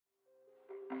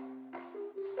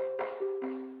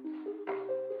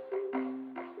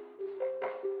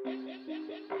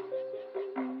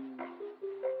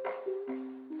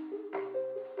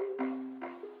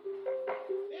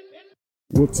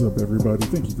What's up, everybody?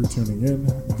 Thank you for tuning in.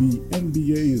 The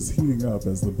NBA is heating up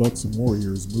as the Bucks and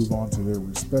Warriors move on to their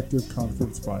respective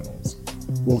conference finals.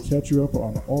 We'll catch you up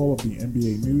on all of the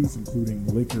NBA news, including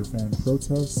Laker fan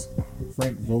protests,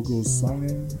 Frank Vogel's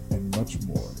signing, and much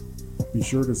more. Be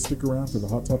sure to stick around for the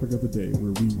hot topic of the day,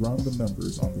 where we run the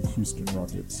numbers on the Houston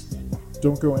Rockets.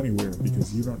 Don't go anywhere,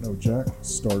 because You Don't Know Jack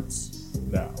starts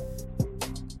now.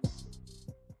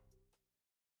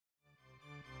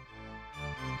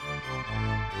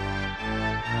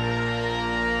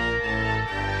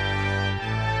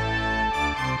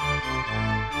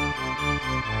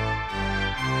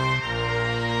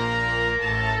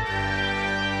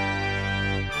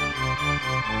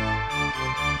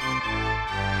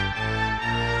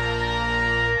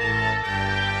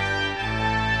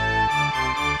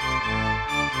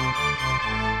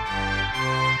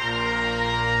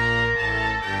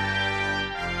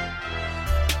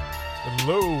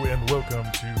 Hello and welcome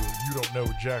to You Don't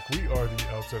Know Jack. We are the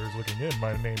Outsiders Looking In.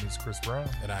 My name is Chris Brown.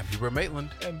 And I'm Hubert Maitland.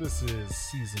 And this is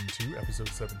Season 2, Episode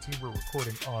 17. We're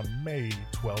recording on May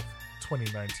 12th,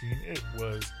 2019. It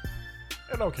was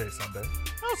an okay Sunday.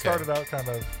 Started out kind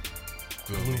of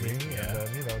gloomy, and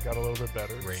then, got a little bit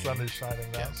better. Rainy. Sun is shining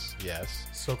now. Yes.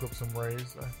 Soak up some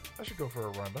rays. I should go for a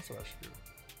run. That's what I should do.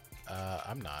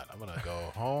 I'm not. I'm going to go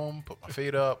home, put my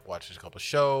feet up, watch a couple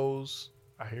shows.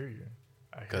 I hear you.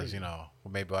 Because, we'll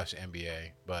maybe watch the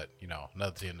NBA, but,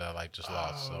 another team that I just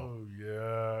lost. Oh,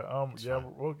 So yeah.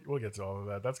 We'll get to all of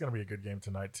that. That's going to be a good game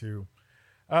tonight, too.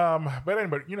 But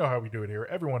anybody, you know how we do it here.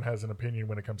 Everyone has an opinion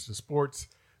when it comes to sports,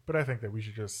 but I think that we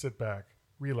should just sit back,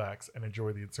 relax, and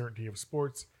enjoy the uncertainty of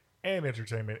sports and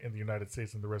entertainment in the United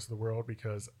States and the rest of the world,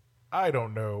 because I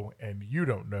don't know and you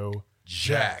don't know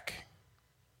Jack.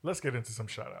 Let's get into some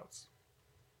shout-outs.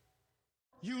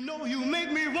 You know you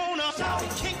make me wanna shout,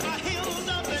 kick my heels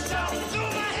up and shout, throw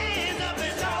my hands up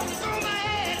and shout, throw my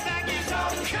head back and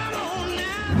shout, come on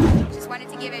now. Just wanted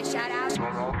to give a shout out.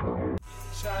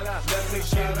 Shout out, let me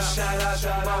give a shout out to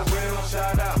my real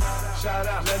shout out. Shout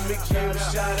out, let me give a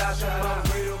shout out to my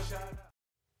real shout out.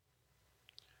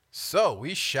 So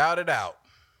we shouted out.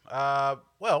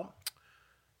 Well,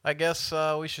 I guess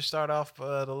we should start off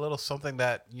with a little something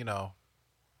that,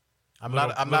 I'm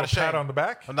not ashamed. Pat on the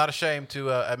back. I'm not ashamed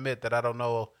to admit that I don't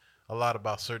know a lot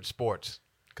about certain sports,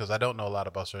 because I don't know a lot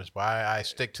about certain sports. I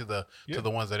stick to the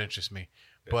ones that interest me.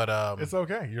 But It's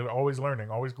okay. You're always learning,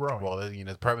 always growing. Well,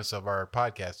 the premise of our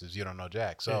podcast is You Don't Know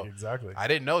Jack. So exactly. I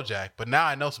didn't know Jack, but now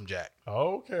I know some Jack.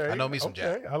 Okay. I know me some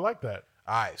Jack. I like that.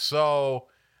 All right. So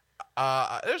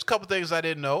there's a couple things I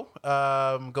didn't know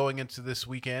going into this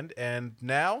weekend, and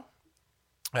now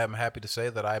I'm happy to say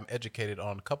that I'm educated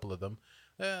on a couple of them.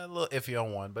 A little iffy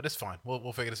on one, but it's fine.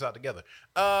 We'll figure this out together.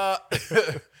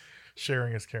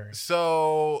 Sharing is caring.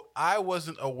 So I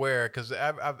wasn't aware, because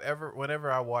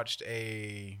whenever I watched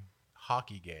a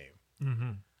hockey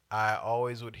game, I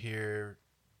always would hear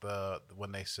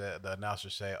when the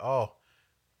announcer say, "Oh,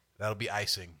 that'll be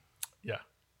icing." Yeah,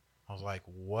 I was like,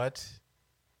 "What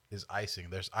is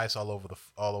icing?" There's ice all over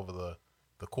the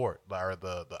court, or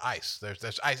the ice.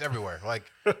 There's ice everywhere.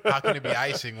 Like, how can it be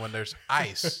icing when there's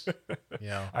ice?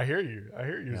 I hear you.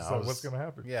 So what's gonna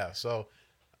happen? Yeah. So,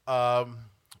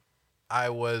 I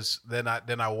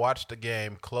watched the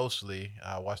game closely.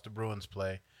 I watched the Bruins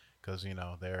play, because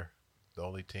they're the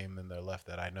only team in their left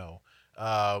that I know.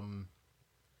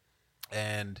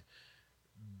 And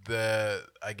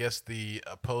I guess the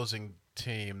opposing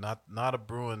team, not a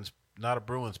Bruins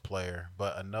player,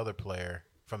 but another player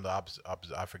from the opposite,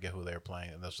 I forget who they were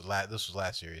playing, and this was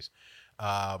last series,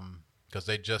 because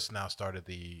they just now started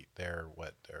their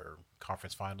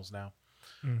conference finals now.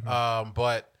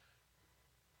 But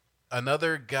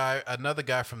another guy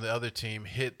from the other team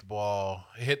hit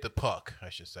the puck, I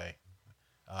should say,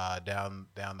 down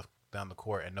the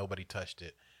court, and nobody touched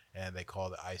it, and they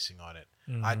called it icing on it.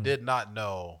 I did not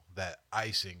know that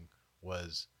icing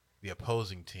was the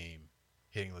opposing team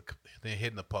hitting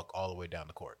the puck all the way down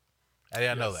the court. I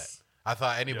didn't know that. I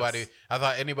thought anybody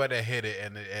that hit it,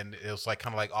 and it was like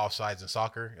kind of like offsides in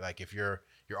soccer. Like, if you're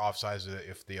offsides,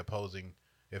 if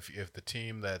the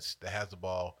team that has the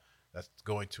ball that's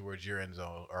going towards your end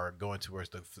zone, or going towards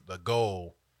the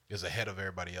goal, is ahead of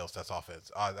everybody else, that's offense.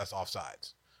 That's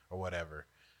offsides or whatever.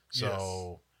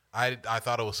 So I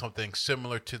thought it was something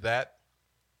similar to that,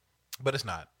 but it's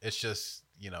not. It's just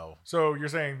So you're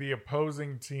saying the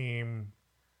opposing team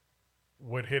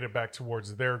would hit it back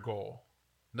towards their goal?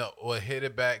 No,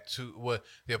 the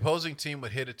opposing team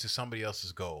would hit it to somebody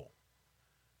else's goal.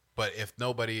 But if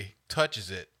nobody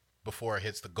touches it before it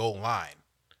hits the goal line,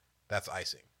 that's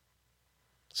icing.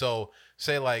 So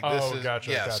say like this is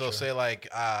gotcha. So say like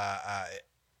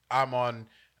I'm on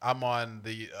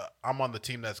the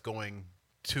team that's going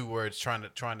towards trying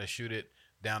to shoot it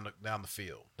down the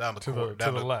field, down the court,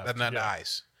 to the left, down the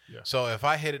ice. Yeah. So if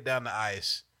I hit it down the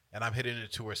ice and I'm hitting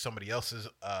it towards somebody else's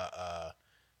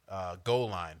goal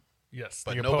line, Yes,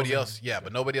 but the nobody opposing- else,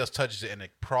 but nobody else touches it and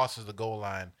it crosses the goal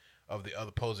line of the other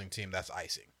opposing team, that's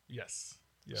icing. Yes.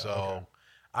 Yeah, So okay.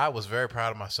 I was very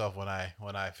proud of myself when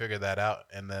I figured that out,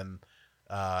 and then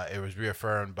it was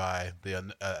reaffirmed by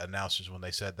the announcers when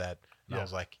they said that, and I Yeah.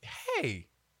 was like, "Hey,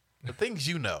 the things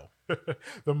you know,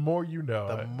 The more you know.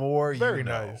 the more Very you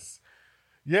know." nice.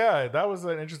 Yeah, that was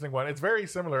an interesting one. It's very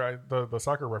similar. The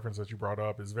soccer reference that you brought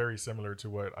up is very similar to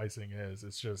what icing is.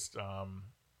 It's just,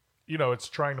 it's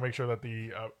trying to make sure that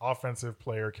the offensive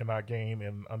player cannot gain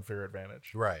an unfair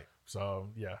advantage. Right.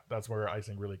 So, yeah, that's where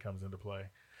icing really comes into play.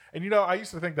 And, I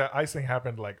used to think that icing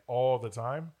happened like all the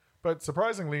time. But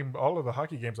surprisingly, all of the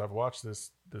hockey games I've watched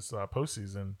this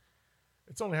postseason,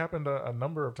 it's only happened a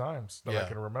number of times that I Yeah.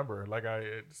 can remember. Like,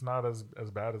 it's not as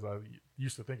bad as I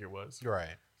used to think it was.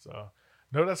 Right. So,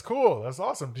 no, that's cool. That's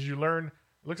awesome. Did you learn?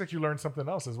 It looks like you learned something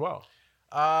else as well.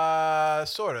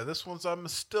 Sort of. This one's I'm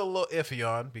still a little iffy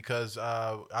on because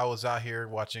I was out here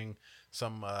watching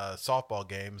some softball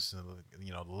games, the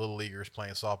little leaguers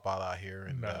playing softball out here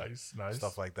and Nice.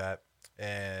 stuff like that,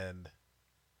 and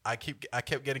I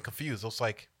kept getting confused. I was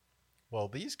like, well,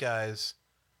 these guys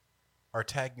are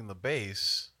tagging the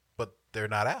base, but they're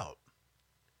not out.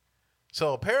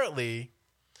 So apparently,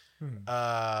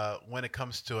 when it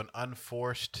comes to an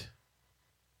unforced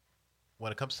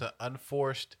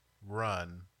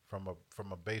run from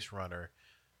a base runner,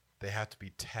 they have to be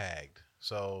tagged.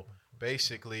 So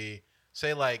basically,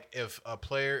 say like if a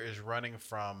player is running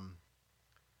from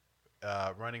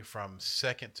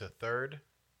second to third,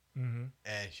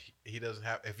 and he doesn't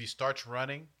have, if he starts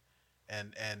running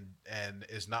and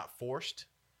is not forced,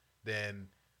 then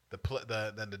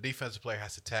the defensive player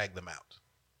has to tag them out.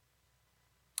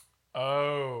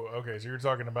 Oh, okay. So you're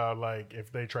talking about like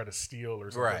if they try to steal or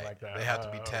something like that. They have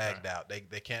to be Okay. tagged out. They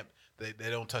can't. They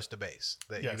don't touch the base.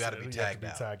 You Yes, got to be you have tagged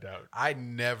out. tagged out. I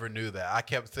never knew that. I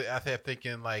kept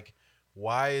thinking like,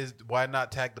 why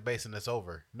not tag the base and it's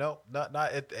over? No, not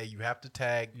it. You have to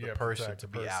tag You the have person tag to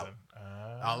the be out.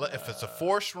 person. If it's a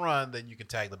forced run, then you can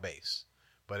tag the base.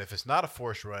 But if it's not a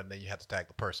forced run, then you have to tag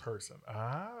the person.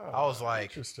 I was like,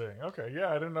 interesting. Okay, yeah,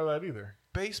 I didn't know that either.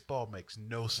 Baseball makes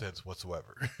no sense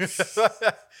whatsoever.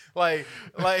 like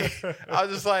I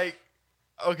was just like,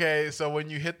 okay, so when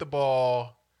you hit the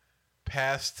ball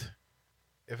past,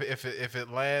 if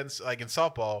it lands like in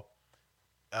softball,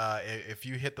 if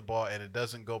you hit the ball and it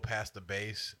doesn't go past the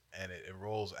base and it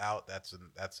rolls out, that's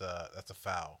a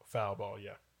foul. Foul ball,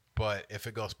 yeah. But if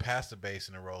it goes past the base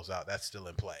and it rolls out, that's still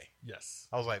in play. Yes.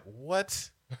 I was like, what?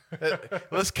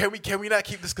 Can we not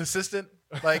keep this consistent?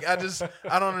 Like I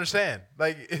don't understand.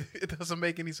 Like it doesn't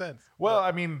make any sense. Well,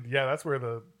 I mean, yeah, that's where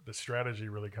the strategy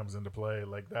really comes into play.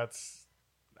 Like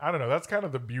I don't know, that's kind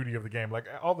of the beauty of the game. Like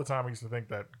all the time I used to think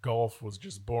that golf was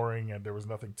just boring and there was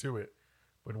nothing to it.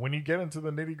 But when you get into the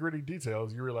nitty-gritty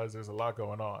details, you realize there's a lot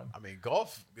going on. I mean,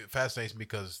 golf fascinates me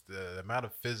because the amount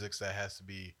of physics that has to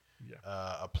be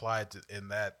applied in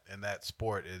that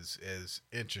sport is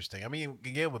interesting. I mean,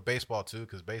 again with baseball too,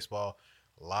 because baseball,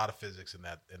 a lot of physics in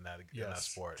that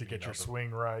sport to get your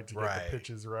swing right, to get the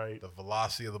pitches right, the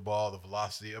velocity of the ball, the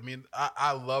velocity. I mean,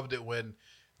 I loved it when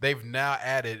they've now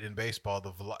added in baseball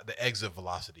the exit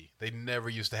velocity. They never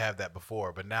used to have that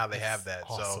before, but now they have that.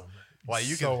 Awesome. So like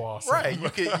you So can awesome.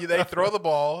 right, they throw the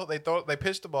ball, they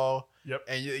pitch the ball, Yep.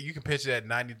 and you can pitch it at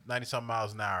 90 something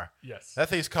miles an hour. Yes. That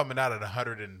thing's coming out at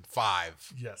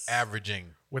 105. Yes.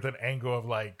 Averaging. With an angle of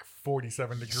like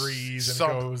 47 degrees and Some-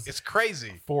 it goes it's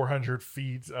crazy. 400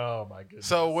 feet. Oh my goodness.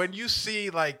 So when you see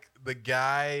like the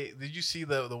guy, did you see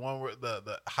the one where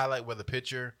the highlight where the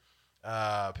pitcher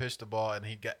pitched the ball and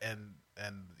he got and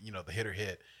the hitter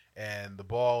hit and the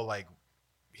ball, like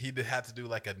he had to do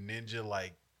like a ninja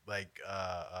like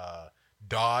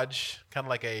dodge, kind of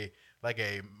like a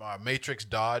Matrix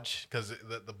dodge, because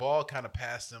the ball kind of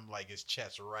passed him like his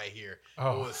chest right here.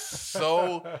 Oh.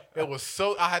 It was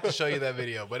so I had to show you that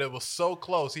video, but it was so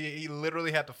close. He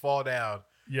literally had to fall down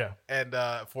yeah. and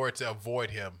for it to avoid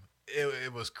him.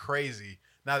 It was crazy.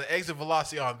 Now the exit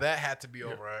velocity on that had to be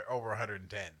over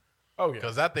 110. Oh yeah.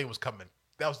 Because that thing was coming.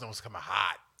 That was coming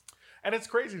hot. And it's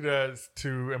crazy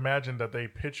to imagine that they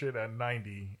pitch it at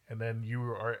 90 and then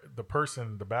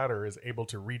the batter is able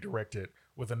to redirect it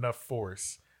with enough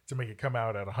force to make it come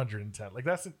out at 110. Like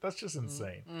that's just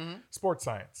insane. Mm-hmm. Sports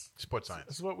science. Sports science.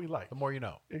 That's what we like. The more you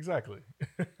know. Exactly.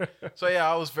 So yeah,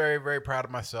 I was very, very proud of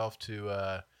myself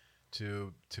to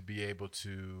be able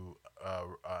to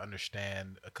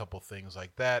understand a couple things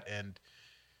like that. And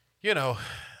you know,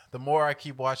 the more I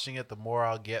keep watching it, the more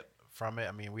I'll get from it.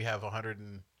 I mean, we have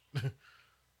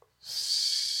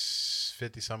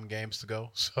 150 some games to go,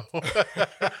 so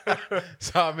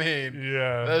I mean,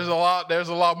 Yeah. there's a lot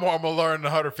more I'm gonna learn in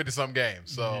 150 some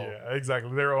games. So yeah,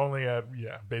 exactly. They're only at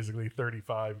basically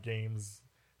 35 games.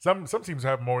 Some teams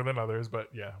have more than others, but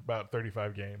yeah, about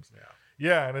 35 games.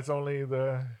 Yeah, and it's only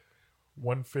the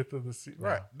 1/5 of the season.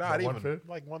 right, not even 1/5,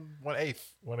 like 1/8,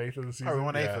 1/8 of the season. probably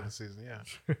 1/8 Yeah. of the season. Yeah.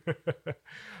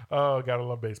 Oh, gotta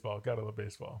love baseball. Gotta love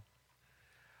baseball.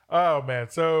 Oh man!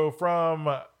 So from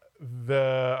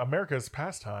the America's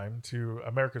pastime to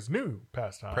America's new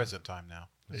pastime. Present time now.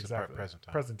 This is Exactly. present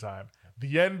time. Present time.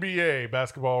 The NBA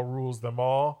basketball rules them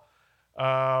all.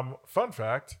 Fun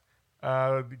fact: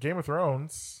 the Game of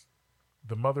Thrones,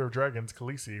 the Mother of Dragons,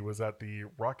 Khaleesi, was at the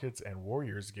Rockets and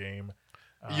Warriors game.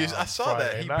 I saw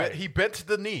that Friday night. he bent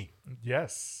the knee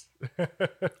Yes.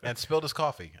 and spilled his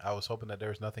coffee. I was hoping that there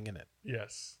was nothing in it.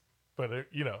 Yes, but they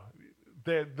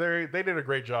did a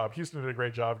great job. Houston did a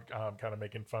great job, kind of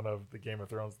making fun of the Game of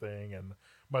Thrones thing and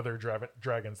Mother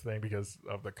Dragons thing because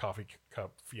of the coffee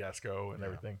cup fiasco and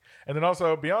everything. And then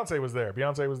also Beyonce was there.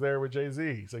 Beyonce was there with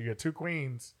Jay-Z. So you had two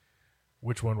queens.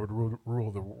 Which one would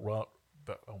rule the oh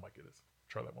my goodness?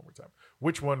 Try that one more time.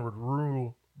 Which one would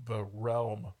rule the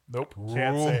realm? Nope,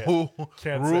 can't say it.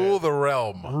 Can't say Rule it. the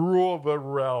realm. Rule the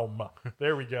realm.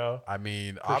 There we go. I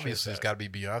mean, Appreciate obviously it's that. got to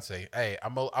be Beyonce. Hey,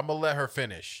 I'm gonna let her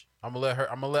finish. I'm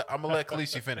gonna let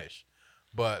Khaleesi finish.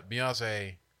 But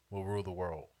Beyonce will rule the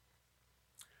world.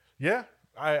 Yeah,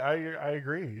 I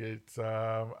agree. It's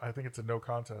I think it's a no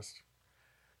contest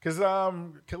because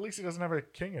Khaleesi doesn't have a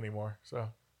king anymore. So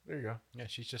there you go. Yeah,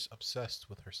 she's just obsessed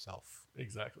with herself.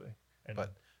 Exactly. And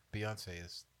But Beyonce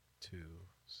is too.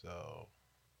 So,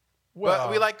 well,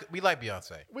 but we like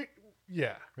Beyonce.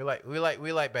 yeah, We like Bebe.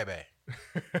 We like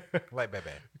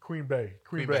Bebe. Queen Bey.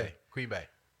 Queen Bey. Queen Bey.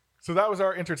 So that was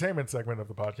our entertainment segment of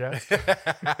the podcast.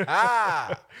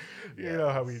 You know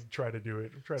how we try to do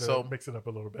it. We try to So- mix it up a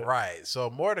little bit. Right. So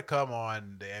more to come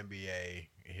on the NBA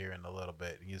here in a little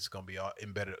bit. It's going to be all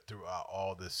embedded throughout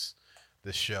all this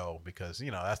show because,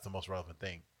 that's the most relevant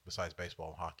thing besides baseball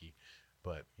and hockey.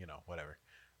 But, whatever.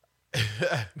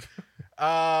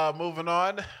 Moving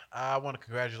on. I want to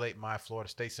congratulate my Florida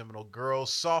State Seminole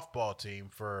girls softball team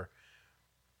for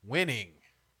winning.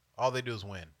 All they do is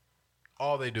win.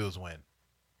 All they do is win.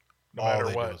 No matter all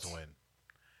they what. do is win.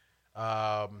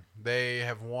 They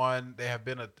have won. They have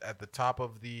been at the top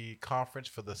of the conference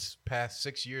for the past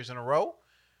 6 years in a row.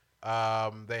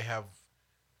 They have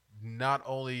not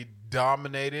only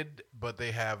dominated, but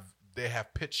they have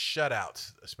pitched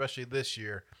shutouts, especially this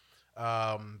year.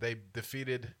 They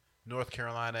defeated North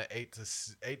Carolina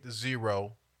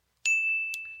 8-0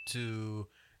 to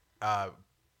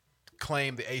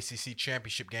claim the ACC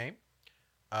championship game.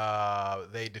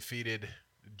 They defeated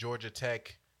Georgia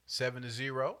Tech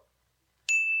 7-0.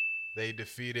 They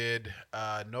defeated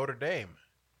Notre Dame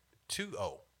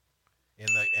 2-0 in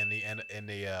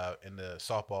the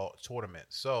softball tournament.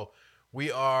 So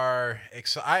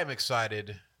I am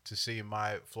excited to see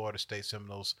my Florida State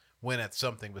Seminoles win at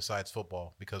something besides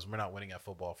football because we're not winning at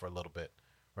football for a little bit.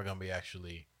 We're going to be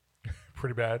actually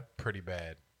Pretty bad. pretty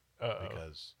bad Uh-oh.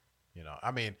 because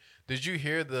I mean, did you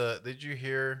hear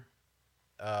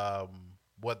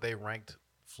what they ranked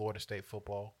Florida State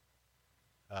football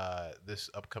this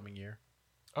upcoming year?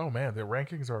 Oh man, the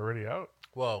rankings are already out.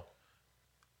 Well,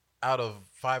 out of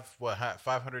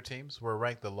 500 teams, we're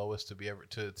ranked the lowest to be ever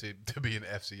to be in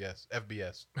FBS.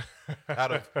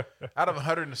 out of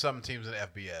 100 and something teams in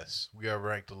FBS, we are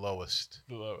ranked the lowest,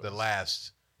 the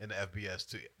last in the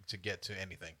FBS to get to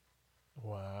anything.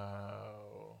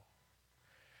 Wow.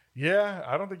 Yeah,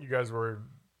 I don't think you guys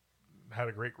had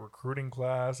a great recruiting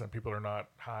class, and people are not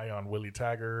high on Willie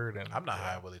Taggart. And I'm not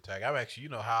high on Willie Taggart. I'm actually,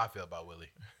 how I feel about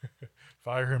Willie.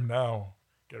 Fire him now.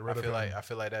 Get rid of him. I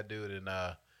feel like that dude in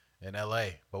LA,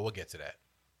 but we'll get to that.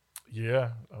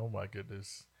 Yeah. Oh my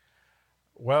goodness.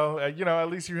 Well, at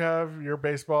least you have your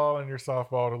baseball and your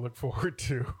softball to look forward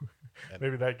to.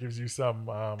 Maybe that gives you some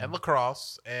And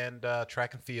lacrosse and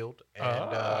track and field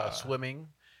and swimming.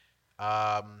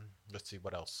 Let's see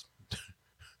what else.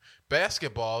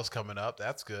 Basketball is coming up.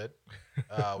 That's good.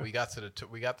 We got to the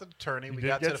tourney. You We did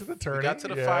got get to to the We tourney, got to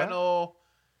the yeah. final.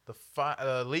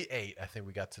 Elite Eight. I think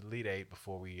we got to Elite Eight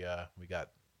before we got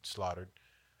slaughtered.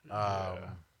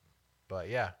 But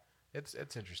yeah, it's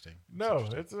interesting.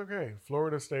 It's okay.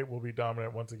 Florida State will be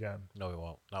dominant once again. No, we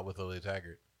won't. Not with Willie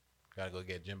Taggart. Got to go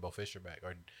get Jimbo Fisher back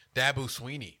or Dabu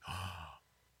Sweeney.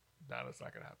 No, that's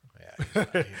not gonna happen.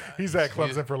 Yeah, He's at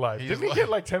Clemson for life. Didn't he get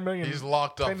like $10 million? He's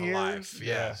locked up 10 for years? life.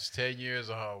 Yes, 10 years.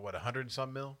 What, 100 and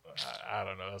some mil? I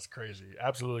don't know. That's crazy.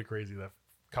 Absolutely crazy that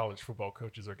college football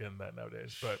coaches are getting that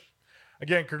nowadays. But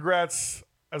again, congrats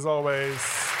as always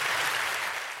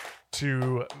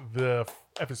to the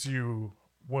FSU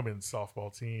women's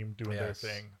softball team doing their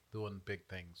thing. Doing big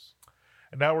things.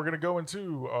 And now we're going to go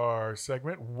into our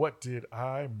segment, What Did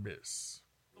I Miss?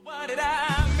 What did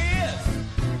I miss?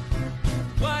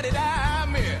 What did I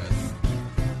miss?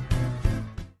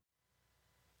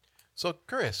 So,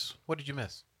 Chris, what did you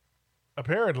miss?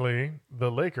 Apparently,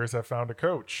 the Lakers have found a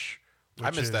coach.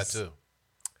 I missed that too.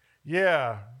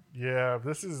 Yeah.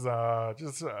 This is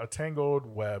just a tangled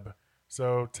web.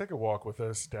 So take a walk with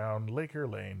us down Laker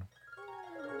Lane.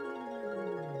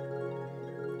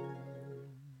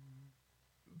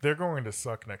 They're going to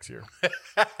suck next year.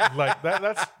 Like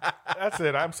that's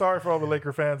it. I'm sorry for all the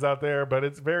Laker fans out there, but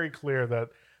it's very clear that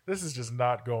this is just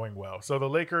not going well. So the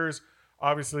Lakers,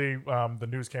 obviously, the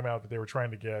news came out that they were trying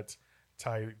to get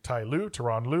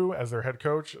Tyronn Lue as their head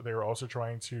coach. They were also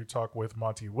trying to talk with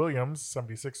Monty Williams,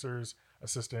 76ers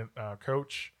assistant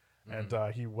coach, and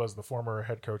he was the former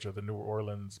head coach of the New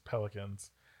Orleans Pelicans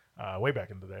way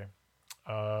back in the day.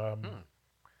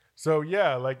 So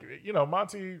yeah, like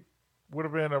Monty would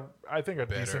have been I think a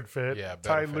Better. decent fit. Yeah,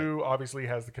 Ty better fit. Lue obviously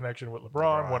has the connection with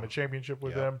LeBron, won a championship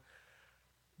with him.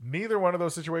 Neither one of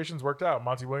those situations worked out.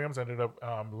 Monty Williams ended up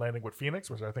landing with Phoenix,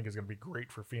 which I think is going to be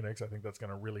great for Phoenix. I think that's going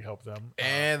to really help them.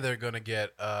 And they're going to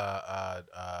get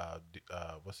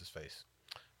what's his face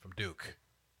from Duke,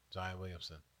 Zion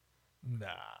Williamson. Nah.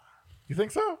 You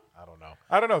think so? I don't know.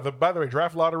 I don't know. By the way,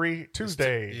 draft lottery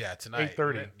Tuesday. Tonight.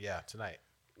 8:30. Yeah, tonight.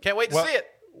 Can't wait to see it.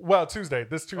 Well, Tuesday.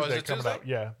 This Tuesday it coming Tuesday? up.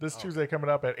 Yeah, Tuesday coming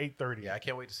up at 8:30. Yeah, I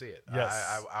can't wait to see it.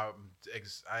 Yes.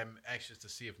 I'm anxious to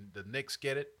see if the Knicks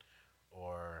get it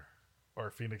or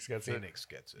Phoenix gets it. Phoenix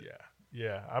gets it.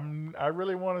 Yeah. I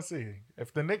really want to see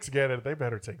if the Knicks get it. They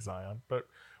better take Zion, but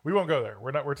we won't go there.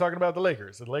 We're talking about the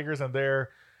Lakers. The Lakers and their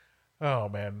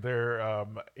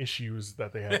issues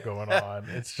that they have going on.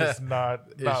 It's just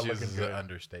not Issues looking is good. an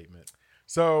understatement.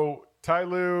 So Ty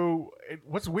Lue,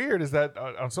 what's weird is that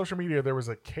on social media there was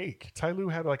a cake. Ty Lue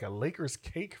had like a Lakers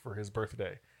cake for his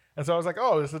birthday, and so I was like,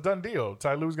 "Oh, it's a done deal.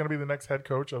 Ty Lue's going to be the next head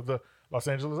coach of the Los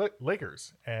Angeles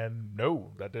Lakers." And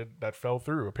no, that fell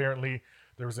through. Apparently,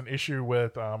 there was an issue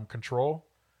with control.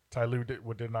 Ty Lue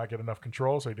did not get enough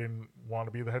control, so he didn't want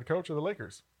to be the head coach of the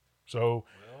Lakers. So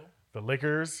the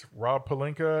Lakers, Rob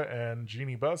Pelinka and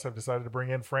Jeannie Buss have decided to bring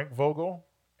in Frank Vogel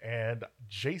and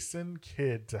Jason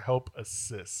Kidd to help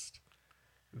assist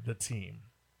the team.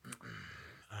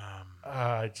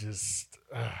 I just...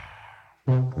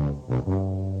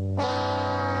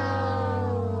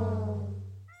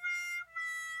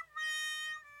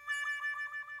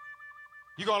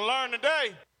 You're going to learn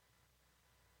today.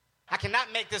 I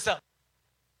cannot make this up.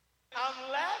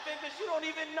 I'm laughing because you don't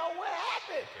even know what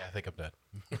happened. Yeah, I think I'm done.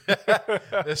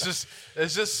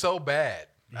 It's just so bad.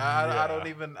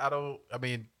 I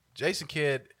mean, Jason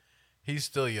Kidd, he's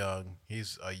still young.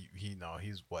 He's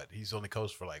he's only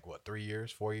coached for 4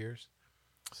 years.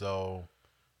 So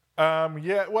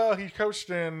well, he coached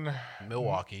in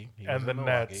Milwaukee and the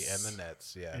Nets. And the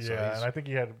Nets. Yeah. Yeah, So and I think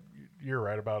you're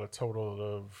right, about a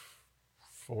total of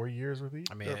 4 years with each.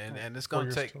 I mean, and it's going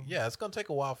to take it's going to take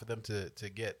a while for them to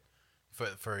get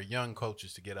for young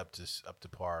coaches to get up to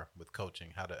par with coaching,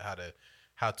 how to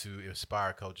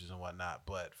inspire coaches and whatnot.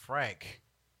 But Frank,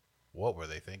 what were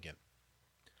they thinking?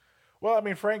 Well, I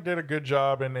mean, Frank did a good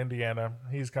job in Indiana.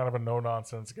 He's kind of a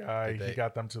no-nonsense guy. He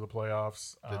got them to the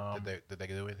playoffs. Did they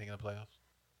do anything in the playoffs?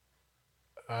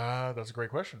 That's a great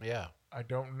question. Yeah. I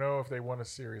don't know if they won a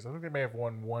series. I think they may have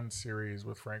won one series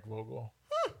with Frank Vogel.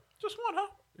 Just one, huh?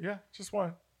 Yeah, just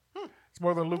one. It's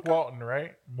more than Luke Walton,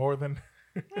 right? More than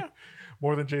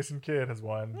Jason Kidd has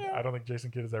won. Yeah. I don't think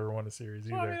Jason Kidd has ever won a series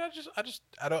either. Well, I mean,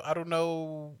 I don't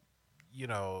know.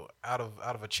 Out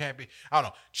of a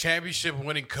championship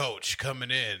winning coach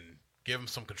coming in, give him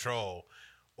some control,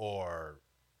 or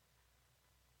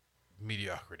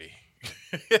mediocrity.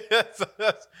 that's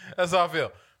how I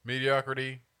feel.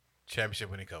 Mediocrity,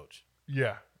 championship winning coach.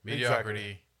 Yeah, mediocrity,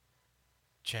 exactly.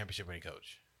 Championship winning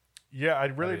coach. Yeah, I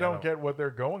really don't get what they're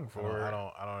going for. I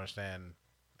don't understand.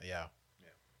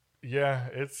 Yeah,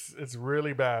 it's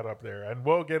really bad up there, and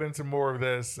we'll get into more of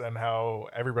this and how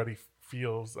everybody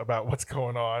feels about what's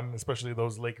going on, especially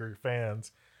those Laker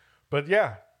fans. But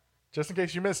yeah, just in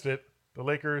case you missed it, the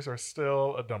Lakers are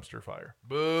still a dumpster fire.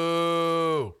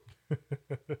 Boo!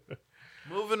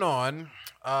 Moving on,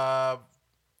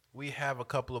 we have a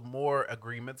couple of more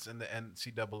agreements in the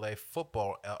NCAA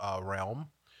football realm.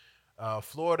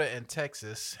 Florida and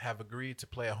Texas have agreed to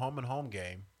play a home and home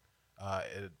game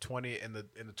in the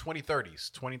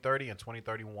 2030s, 2030 and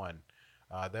 2031.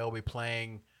 They'll be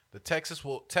playing. Texas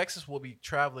will be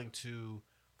traveling to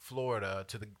Florida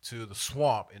to the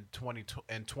swamp in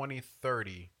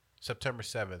 2030, September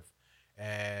 7th,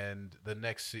 and the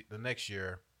next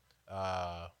year,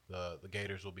 the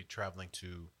Gators will be traveling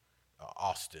to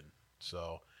Austin.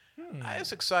 So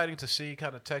it's exciting to see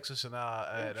kind of Texas and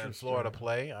Florida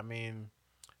play. I mean,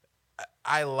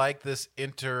 I like this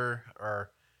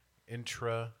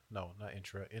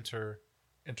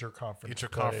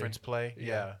interconference play.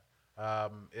 Yeah.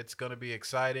 It's going to be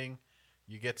exciting.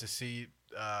 You get to see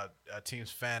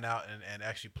teams fan out and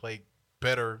actually play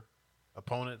better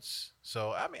opponents.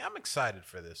 So, I mean, I'm excited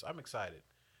for this. I'm excited.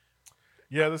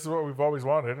 Yeah, this is what we've always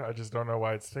wanted. I just don't know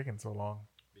why it's taken so long.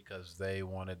 Because they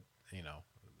wanted,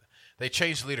 they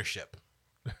changed leadership.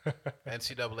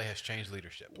 NCAA has changed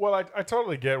leadership. Well, I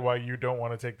totally get why you don't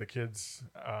want to take the kids,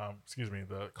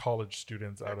 the college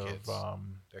students out of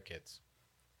their kids.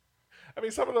 I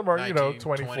mean, some of them are, 19,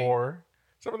 24. 20.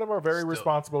 Some of them are very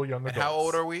responsible young adults. And how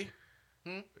old are we?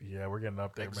 Yeah, we're getting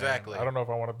up there, Exactly. man. I don't know if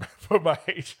I want to put my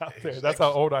age out there. That's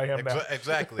how old I am now.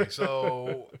 Exactly.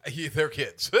 So they're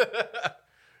kids.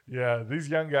 Yeah, these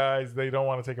young guys, they don't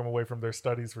want to take them away from their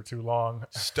studies for too long.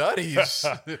 Studies?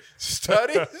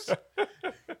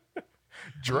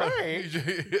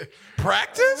 Drake?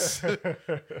 Practice?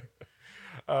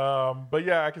 But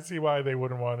yeah, I can see why they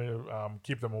wouldn't want to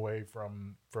keep them away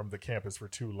from the campus for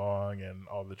too long and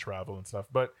all the travel and stuff.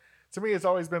 But to me, it's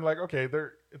always been like, okay,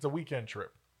 it's a weekend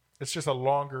trip. It's just a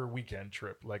longer weekend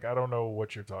trip. Like, I don't know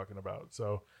what you're talking about.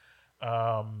 So,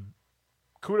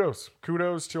 kudos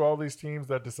to all these teams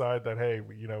that decide that, hey,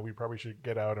 we probably should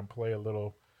get out and play a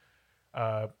little,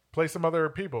 play some other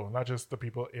people, not just the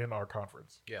people in our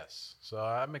conference. Yes. So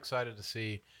I'm excited to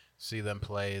see them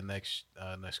play in next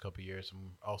couple of years.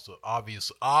 I'm also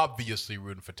obviously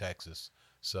rooting for Texas.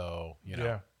 So,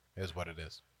 is what it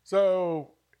is.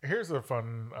 So here's a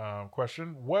fun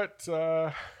question. What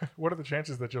are the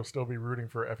chances that you'll still be rooting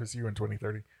for FSU in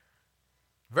 2030?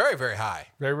 Very, very high.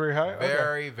 Very, very high?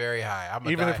 Very, very high.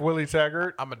 Even if Willie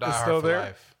Taggart I'm a is diehard still for there?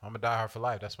 life. I'm a diehard for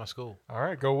life. That's my school. All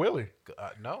right, go Willie.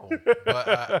 No.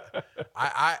 But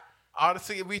I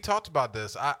honestly, we talked about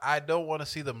this. I don't want to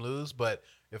see them lose, but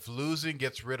if losing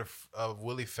gets rid of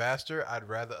Willie faster, I'd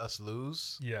rather us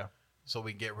lose. Yeah. So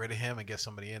we get rid of him and get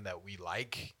somebody in that we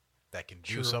like, that can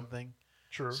do True. something.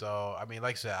 True. So, I mean,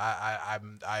 like I said,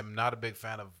 I'm not a big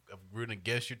fan of rooting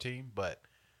against your team, but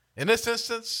in this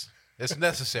instance, it's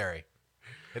necessary.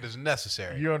 It is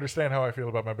necessary. You understand how I feel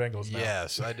about my Bengals now.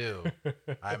 Yes, I do.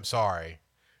 I'm sorry.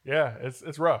 Yeah,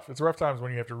 it's rough. It's rough times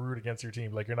when you have to root against your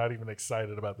team. Like, you're not even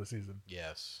excited about the season.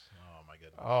 Yes. Oh, my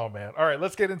goodness. Oh, man. All right,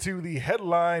 let's get into the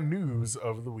headline news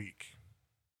of the week.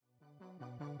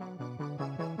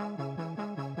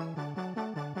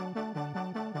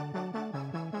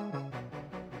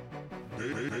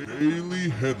 Daily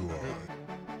Headline.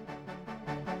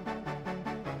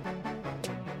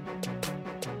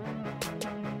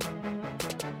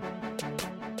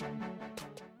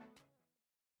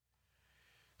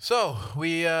 So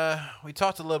we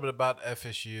talked a little bit about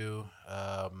FSU,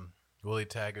 Willie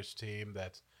Taggart's team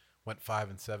that went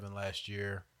 5-7 last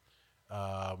year.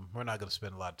 We're not going to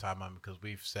spend a lot of time on it because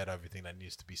we've said everything that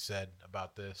needs to be said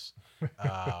about this.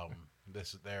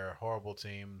 They're a horrible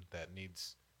team that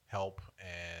needs help,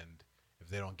 and if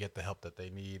they don't get the help that they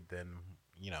need, then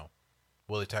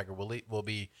Willie Taggart will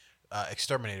be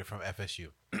exterminated from FSU.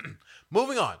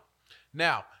 Moving on.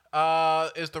 Now,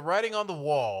 is the writing on the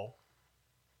wall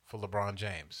for LeBron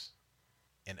James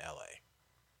in LA?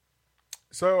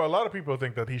 So a lot of people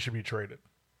think that he should be traded.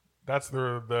 That's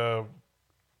the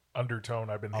undertone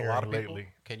I've been A hearing lot of lately.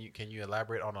 people? Can you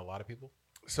elaborate on a lot of people?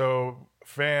 So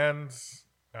fans,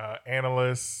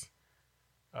 analysts,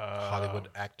 Hollywood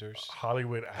actors.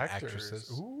 Hollywood actors.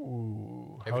 actresses.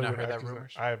 Ooh. Have you not Hollywood heard that actors.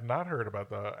 rumors? I have not heard about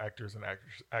the actors and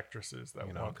actresses that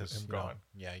want him gone.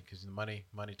 Yeah, because the money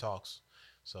talks.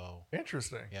 So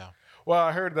Interesting. yeah, Well,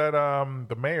 I heard that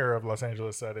the mayor of Los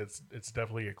Angeles said it's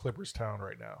definitely a Clippers town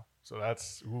right now. So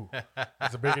that's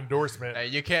a big endorsement. hey,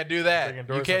 you can't do that. Big You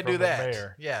endorsement can't do from the that.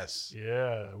 mayor. Yes.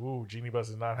 Yeah. Ooh, Jeannie Buss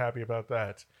is not happy about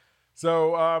that.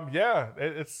 So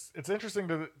it's interesting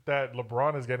that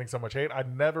LeBron is getting so much hate. I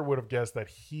never would have guessed that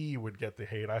he would get the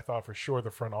hate. I thought for sure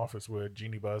the front office would,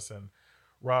 Jeannie Buss and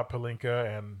Rob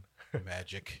Pelinka and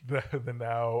Magic. the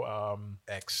now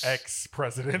ex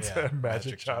president Yeah,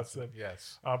 Magic Johnson.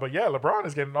 Yes. But yeah, LeBron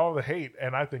is getting all the hate,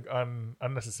 and I think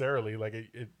unnecessarily. Like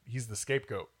he's the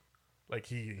scapegoat. Like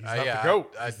he's not the yeah,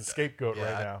 GOAT. He's the scapegoat yeah,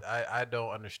 right now. I don't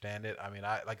understand it. I mean,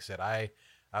 like I said,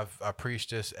 I've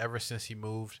preached this ever since he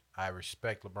moved. I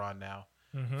respect LeBron now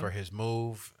for his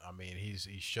move. I mean, he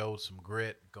showed some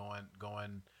grit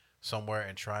going somewhere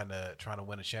and trying to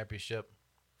win a championship.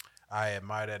 I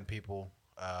admire that in people,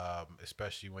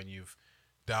 especially when you've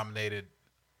dominated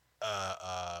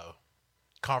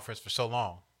conference for so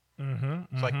long.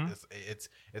 It's like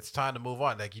it's time to move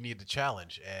on. Like you need to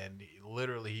challenge, and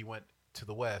literally he went to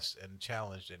the West and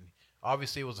challenged, and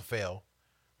obviously it was a fail.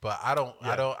 But I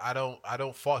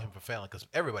don't fault him for failing because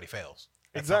everybody fails.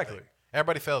 at Exactly. something.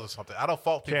 Everybody fails at something. I don't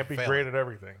fault people Can't for be failing. great at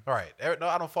everything. All right. No,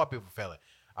 I don't fault people for failing.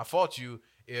 I fault you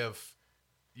if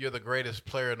you're the greatest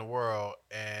player in the world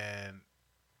and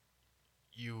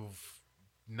you're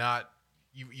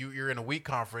in a weak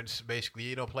conference. Basically,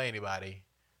 you don't play anybody.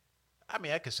 I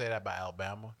mean, I could say that about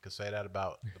Alabama. Could say that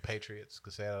about the Patriots.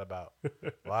 Could say that about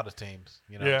a lot of teams.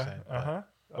 You know what I'm saying? But,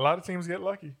 A lot of teams get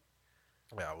lucky.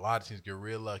 yeah, a lot of teams get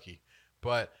real lucky.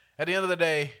 But at the end of the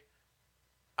day,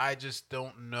 I just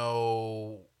don't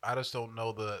know. I just don't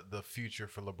know the future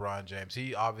for LeBron James.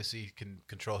 He obviously can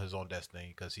control his own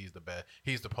destiny because he's the best.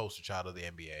 He's the poster child of the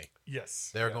NBA.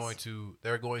 Yes. They're yes.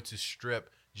 going to strip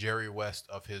Jerry West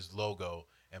of his logo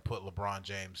and put LeBron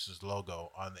James's logo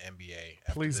on the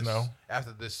NBA. Please no.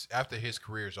 After his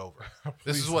career's over.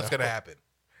 This is Please what's no. going to happen.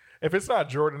 If it's not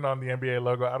Jordan on the NBA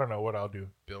logo, I don't know what I'll do.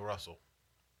 Bill Russell.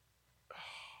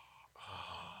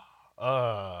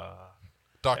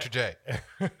 Dr. J.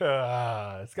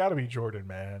 It's got to be Jordan,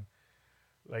 man.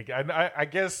 Like I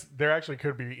guess there actually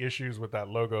could be issues with that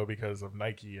logo because of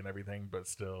Nike and everything, but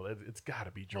still, it's got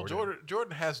to be Well, Jordan.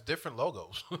 Jordan has different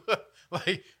logos.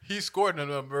 Like he scored in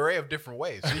an array of different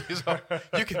ways. So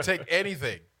you can take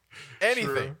anything.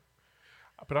 True.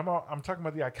 But I'm talking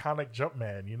about the iconic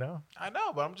Jumpman, you know? I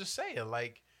know, but I'm just saying,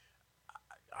 like,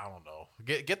 I don't know.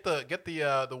 Get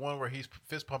the one where he's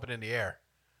fist pumping in the air,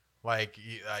 like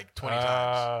 20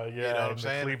 times. Yeah, you know what I'm the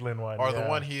saying? Cleveland one, or yeah. the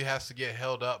one he has to get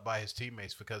held up by his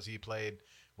teammates because he played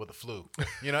with the flu.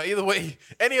 You know, either way,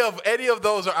 any of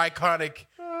those are iconic.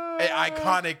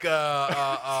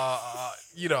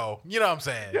 You know what I'm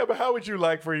saying? Yeah, but how would you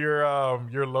like for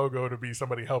your logo to be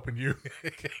somebody helping you?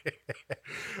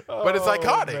 But it's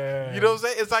iconic. Man. You know what I'm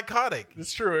saying? It's iconic.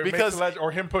 It's true. Because-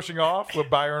 or him pushing off with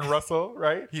Byron Russell,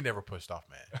 right? He never pushed off,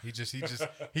 man.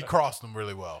 He crossed them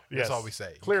really well. That's Yes. all we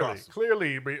say. He Clearly, crossed them.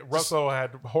 clearly, but Russell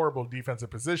had horrible defensive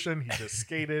position. He just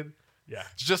skated. Yeah.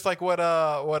 It's just like what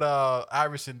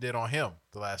Iverson did on him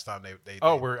the last time they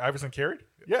Where Iverson carried?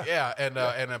 Yeah. yeah, and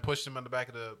then pushed him on the back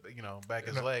of back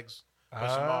of his legs,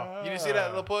 pushed him off. You didn't see that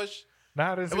little push?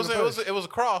 Nah, I didn't see It the was push. it was a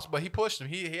cross, but he pushed him.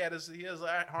 He had his arm. He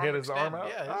had his arm extended. out?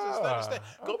 Yeah, his arm extended.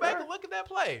 Go back okay. and look at that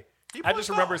play. He I just pushed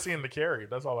remember off. seeing the carry.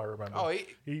 That's all I remember. Oh,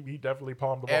 he definitely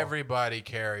palmed the ball. Everybody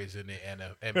carries in the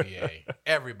NBA.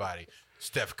 Everybody.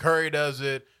 Steph Curry does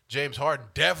it. James Harden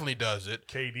definitely does it.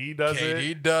 KD does it.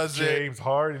 KD does it. James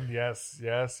Harden, yes.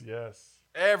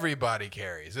 Everybody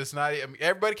carries. It's not. I mean,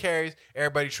 everybody carries.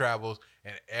 Everybody travels,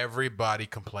 and everybody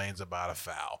complains about a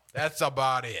foul. That's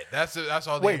about it. That's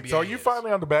all. The Wait, NBA so are you is.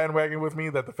 finally on the bandwagon with me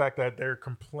that the fact that they're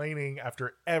complaining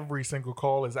after every single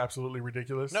call is absolutely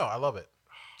ridiculous? No, I love it.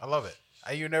 I love it.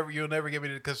 You'll never get me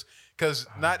to because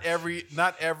not every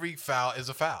foul is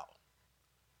a foul.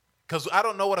 Because I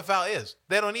don't know what a foul is.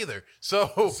 They don't either.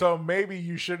 So maybe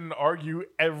you shouldn't argue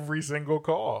every single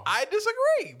call. I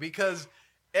disagree because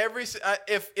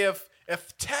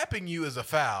if tapping you is a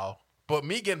foul, but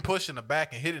me getting pushed in the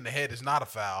back and hit in the head is not a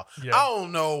foul, Yeah. I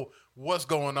don't know what's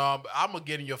going on. But I'm gonna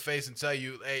get in your face and tell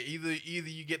you, hey, either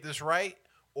you get this right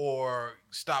or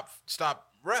stop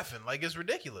reffing. Like it's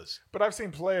ridiculous. But I've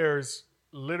seen players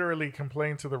literally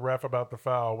complain to the ref about the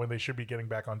foul when they should be getting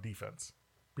back on defense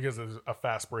because there's a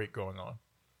fast break going on.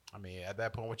 I mean, at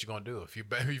that point, what you gonna do if you're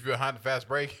behind the fast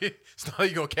break? It's not like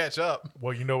you gonna catch up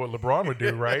Well, you know what LeBron would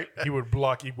do, right? He would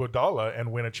block Iguodala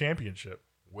and win a championship.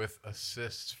 with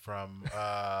assists from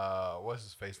what's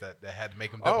his face that had to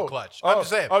make him double clutch. Oh, I'm just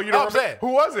saying. Oh, you don't I'm saying.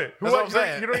 Who was it? That's what I'm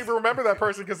saying. You don't even remember that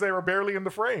person because they were barely in the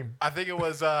frame. I think it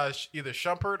was either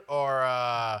Shumpert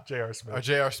or J.R. Smith. Or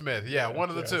J.R. Smith. Yeah, one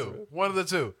of the J.R. two. Smith. One of the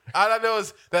two. All I know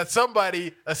is that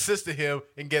somebody assisted him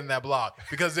in getting that block.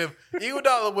 Because if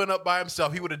Iguodala went up by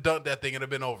himself, he would have dunked that thing and have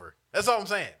been over. That's all I'm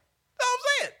saying. That's all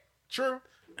I'm saying.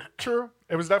 True.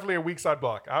 It was definitely a weak side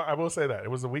block. I will say that.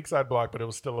 It was a weak side block, but it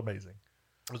was still amazing.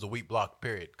 It was a weak block,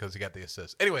 period, because he got the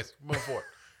assist. Anyways, moving forward.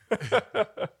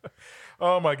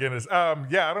 Oh, my goodness.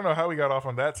 Yeah, I don't know how we got off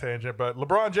on that tangent, but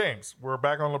LeBron James. We're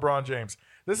back on LeBron James.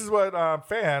 This is what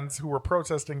fans who were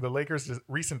protesting the Lakers'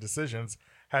 recent decisions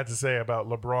had to say about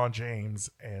LeBron James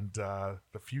and the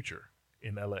future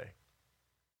in L.A.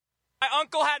 My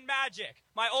uncle had Magic.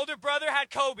 My older brother had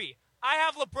Kobe. I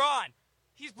have LeBron.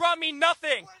 He's brought me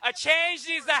nothing. A change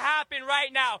needs to happen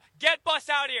right now. Get Bus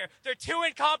out here. They're too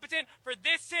incompetent for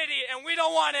this city, and we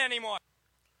don't want it anymore.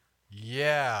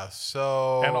 Yeah,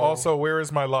 so... And also, where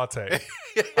is my latte?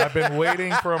 I've been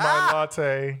waiting for my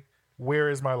latte. Where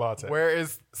is my latte? Where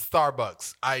is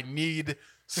Starbucks? I need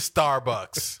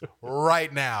Starbucks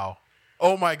right now.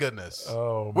 Oh, my goodness.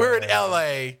 Oh, We're in man.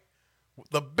 L.A.,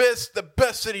 the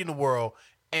best city in the world,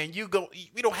 and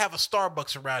we don't have a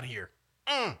Starbucks around here.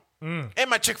 And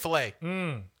my Chick-fil-A.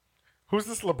 Who's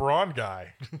this LeBron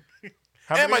guy?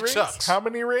 How And many my rings? Chucks. How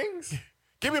many rings?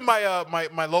 Give me my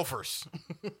my loafers.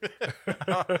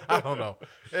 I don't know.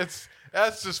 That's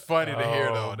just funny to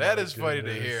hear, though. Oh, That my is funny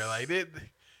to hear. goodness.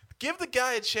 Like, give the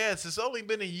guy a chance. It's only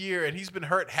been a year, and he's been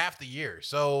hurt half the year.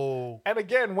 So And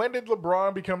again, when did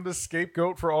LeBron become the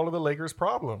scapegoat for all of the Lakers'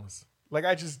 problems? Like,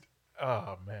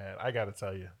 oh man, I gotta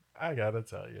tell you,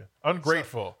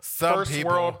 ungrateful. Some First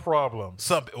people- world problems.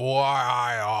 why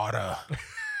I oughta.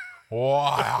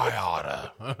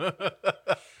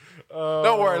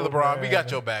 Don't worry, LeBron. We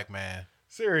got your back, man.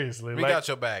 Seriously, We got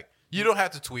your back. You don't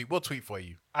have to tweet. We'll tweet for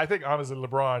you. I think honestly,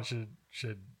 LeBron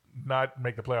should not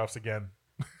make the playoffs again.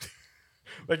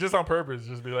 Like, just on purpose,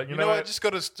 just be like, you know what? Just go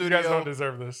to the You studio. guys don't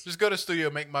deserve this. Just go to the studio.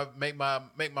 Make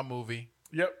my movie.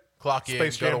 Yep. Clock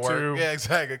Space in. Go Jam to work. 2, Yeah,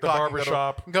 exactly. The Clock in,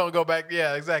 barbershop. Go back.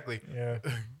 Yeah, exactly. Yeah.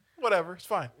 Whatever. It's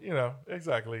fine. You know,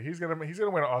 exactly. He's gonna win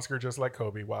an Oscar just like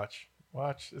Kobe. Watch.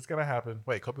 It's gonna happen.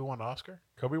 Wait, Kobe won an Oscar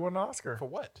Kobe won an Oscar. for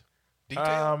what?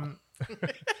 Detail.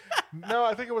 No,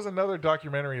 I think it was another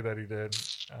documentary that he did.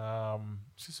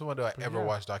 Since when do I ever yeah.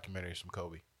 watch documentaries from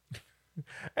Kobe?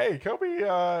 Hey, Kobe,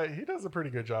 he does a pretty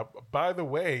good job. By the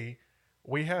way,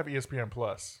 we have ESPN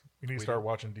Plus. We need to start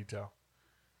watching Detail.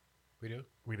 We do.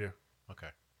 We do. Okay.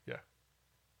 Yeah.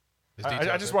 Is I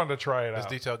Detail just good? wanted to try it Is out.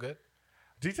 Detail good?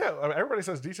 Detail. Everybody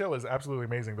says Detail is absolutely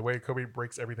amazing. The way Kobe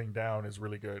breaks everything down is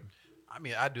really good. I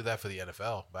mean, I do that for the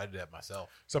NFL, but I do that myself.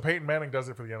 So Peyton Manning does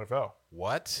it for the NFL.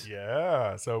 What?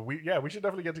 Yeah. So we should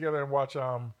definitely get together and watch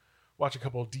a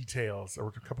couple of Details or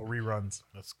a couple reruns.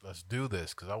 Let's do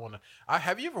this because I want to.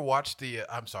 Have you ever watched the?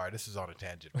 I'm sorry, this is on a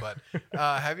tangent, but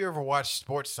have you ever watched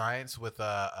Sports Science with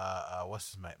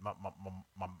what's his name?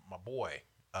 My boy.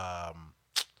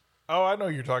 Oh, I know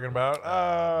who you're talking about.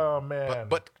 Oh man.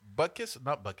 But Butkus,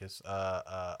 not Butkus.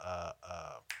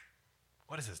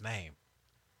 What is his name?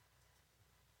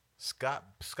 Scott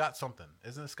something.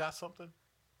 Isn't it Scott something?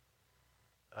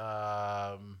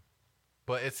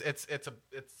 But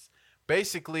it's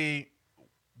basically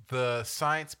the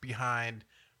science behind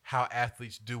how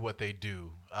athletes do what they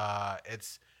do.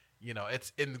 It's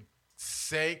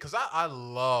insane because I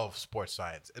love sports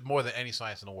science more than any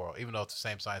science in the world, even though it's the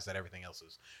same science that everything else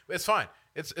is. But it's fine.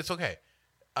 It's okay.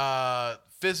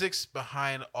 Physics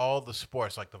behind all the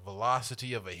sports, like the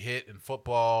velocity of a hit in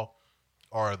football,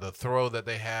 or the throw that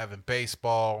they have in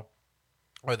baseball,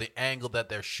 or the angle that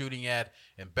they're shooting at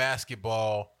in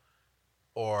basketball,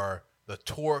 or the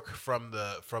torque from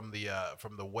the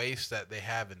waist that they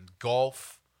have in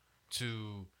golf,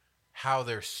 to how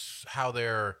they're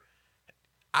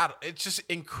it's just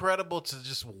incredible to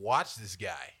just watch this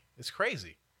guy. It's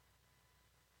crazy.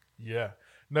 Yeah.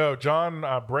 No, John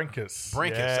Brenkus.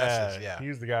 Brenkus, that's it, yeah.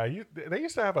 He's the guy. They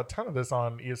used to have a ton of this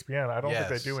on ESPN. I don't think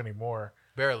Yes. they do anymore.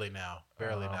 Barely now.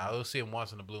 We'll see him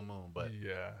once in a blue moon, but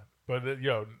Yeah. But,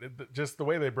 just the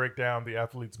way they break down the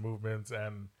athlete's movements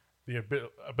and the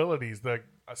abilities,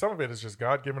 some of it is just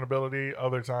God-given ability.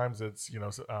 Other times it's,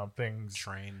 things.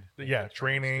 trained. Yeah,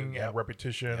 training Yep. and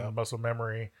repetition, Yep. muscle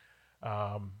memory.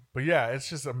 But yeah, it's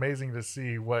just amazing to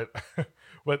see what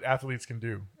what athletes can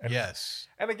do. And, Yes.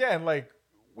 and again, like,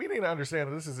 we need to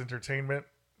understand that this is entertainment.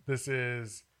 This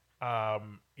is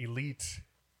elite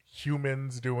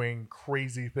humans doing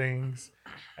crazy things,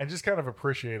 and just kind of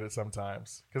appreciate it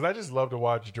sometimes. Because I just love to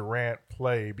watch Durant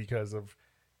play because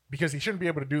he shouldn't be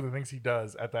able to do the things he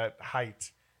does at that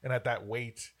height and at that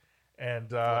weight.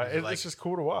 And is he it's like? just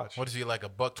cool to watch. What is he, like a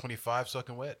 $125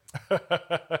 soaking wet?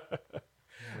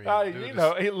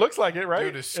 It looks like it, right?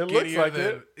 Dude is It looks like than,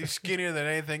 it. He's skinnier than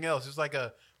anything else. It's like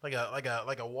a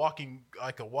walking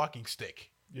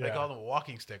stick. They Yeah. call him a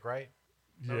walking stick, right?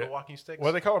 Remember the walking sticks?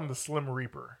 Well, they call him the Slim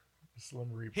Reaper. The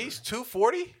Slim Reaper. He's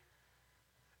 240.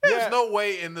 There's Yeah. no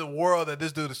way in the world that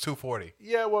this dude is 240.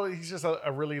 Yeah, well, he's just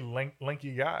a really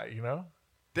lanky guy,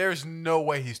 There's no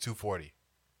way he's 240.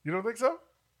 You don't think so?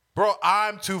 Bro,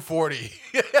 I'm 240.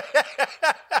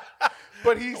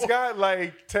 But he's got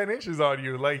like 10 inches on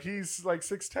you. Like, he's like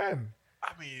 6'10".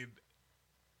 I mean,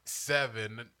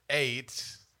 7,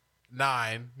 8,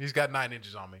 9. He's got 9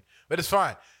 inches on me, but it's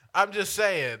fine. I'm just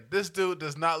saying, this dude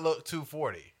does not look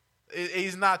 240.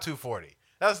 He's not 240.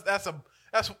 That's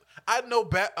I know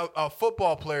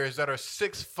football players that are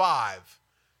 6'5",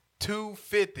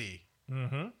 250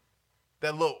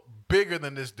 that look bigger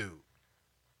than this dude.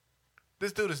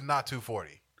 This dude is not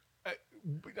 240.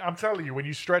 I'm telling you, when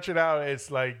you stretch it out, it's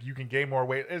like you can gain more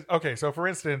weight. Okay, so for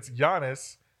instance,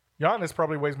 Giannis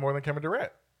probably weighs more than Kevin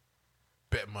Durant.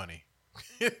 Bet money.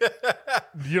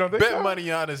 You don't think Bet so? money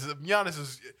Giannis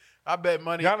is I bet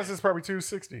money Giannis is probably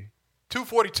 260.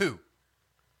 242.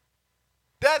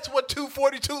 That's what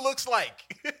 242 looks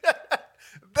like.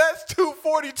 That's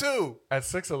 242. At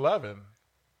 6'11".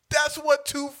 That's what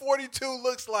 242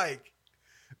 looks like.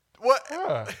 What?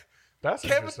 Yeah, that's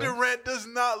Kevin interesting. Durant does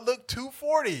not look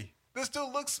 240. This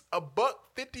dude looks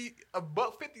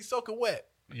 $150 soaking wet.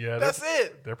 Yeah, That's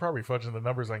it. They're probably fudging the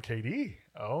numbers on KD.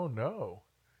 Oh no,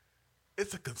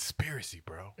 It's a conspiracy,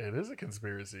 bro. it is a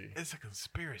conspiracy. It's a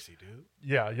conspiracy, dude.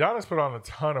 Yeah, Giannis put on a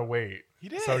ton of weight. He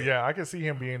did. So yeah, I can see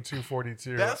him being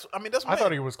 242. That's what I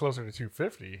thought he was closer to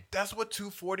 250. That's what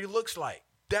 240 looks like.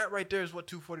 That right there is what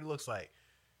 240 looks like.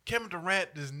 Kevin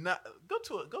Durant does not go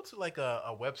to like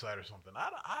a website or something.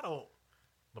 I don't.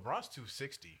 LeBron's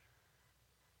 260.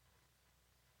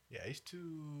 Yeah, he's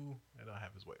two. I don't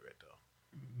have his weight right though.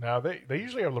 Now they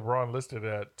usually have LeBron listed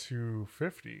at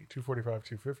 250, 245,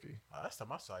 250. Last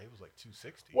time I saw, he was like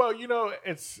 260. Well, you know,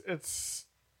 it's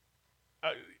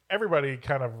everybody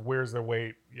kind of wears their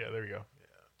weight. Yeah, there you go.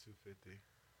 Yeah, 250.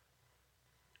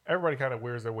 Everybody kind of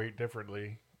wears their weight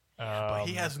differently. But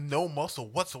he has no muscle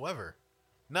whatsoever.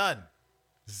 None.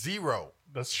 Zero.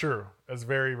 That's true. That's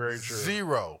very, very true.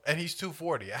 Zero. And he's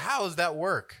 240. How does that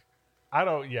work? I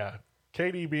don't. Yeah,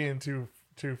 KD being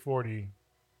 240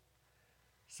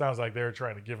 sounds like they're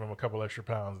trying to give him a couple extra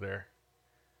pounds there.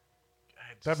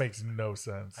 That makes no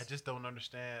sense. I just don't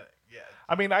understand. Yeah.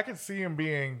 I mean, I could see him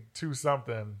being 2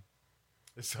 something.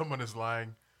 If someone is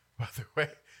lying, by the way.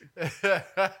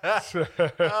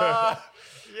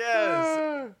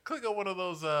 Yes. Click on one of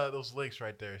those links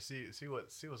right there. See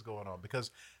what's going on,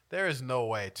 because there is no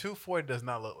way 240 does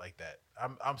not look like that.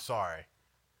 I'm sorry.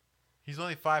 He's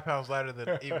only 5 pounds lighter than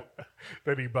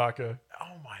Than Ibaka.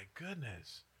 Oh my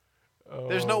goodness. Oh,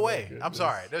 There's no my way. I'm goodness.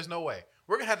 sorry. There's no way.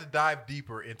 We're gonna have to dive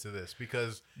deeper into this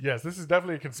because Yes, this is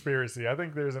definitely a conspiracy. I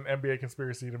think there's an NBA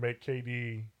conspiracy to make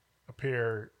KD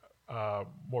appear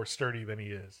more sturdy than he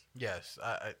is. yes,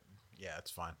 yeah,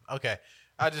 it's fine. Okay,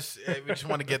 we just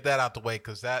want to get that out the way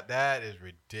because that is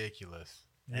ridiculous.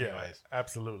 Anyways, Yeah,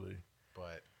 absolutely.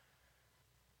 but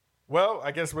Well,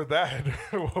 I guess with that,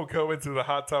 we'll go into the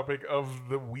hot topic of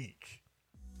the week.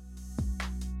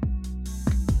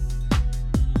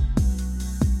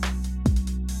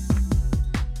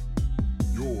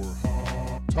 Your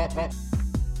hot topic.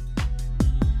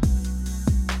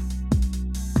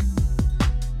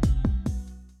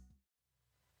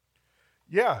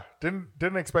 Yeah,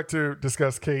 didn't expect to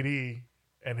discuss KD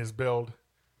and his build,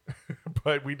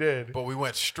 but we did. we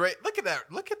went straight. Look at that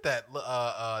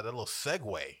that little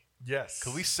segue. Yes,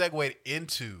 Because we segued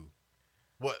into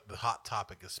what the hot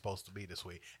topic is supposed to be this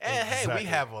week. And hey, Exactly. we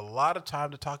have a lot of time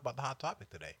to talk about the hot topic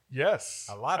today. yes,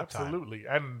 A lot of time. absolutely,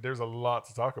 and there's a lot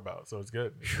to talk about, so it's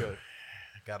good. It's good.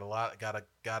 Got a lot.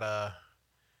 Gotta.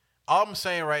 All I'm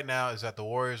saying right now is that the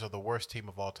Warriors are the worst team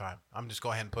of all time. I'm just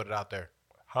going ahead and put it out there.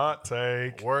 Hot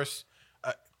take. Worst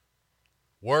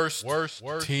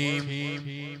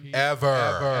team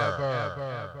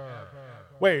ever.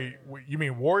 Wait, you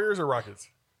mean Warriors or Rockets?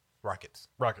 Rockets.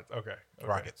 Rockets. Okay.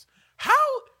 Rockets. How?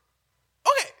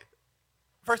 Okay.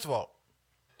 First of all,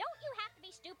 Don't you have to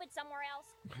be stupid somewhere else?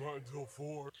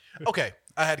 okay,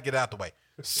 I had to get it out the way.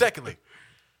 Secondly,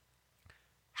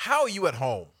 how are you at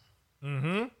home?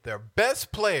 Mm-hmm. Their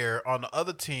best player on the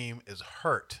other team is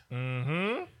hurt.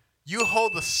 Mm-hmm. You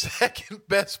hold the second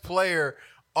best player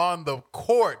on the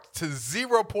court to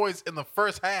 0 points in the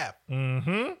first half.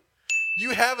 Mm-hmm.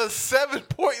 You have a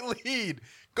 7-point lead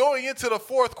going into the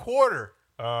fourth quarter,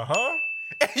 Uh-huh.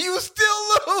 and you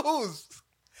still lose.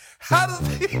 How does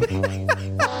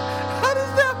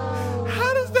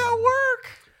that work?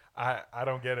 I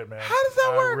don't get it, man. How does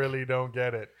that work? I really don't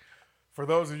get it. For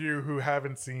those of you who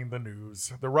haven't seen the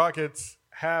news, the Rockets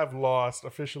have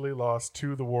officially lost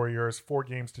to the Warriors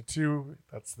 4-2.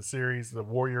 That's the series. The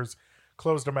Warriors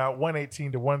closed them out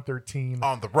 118-113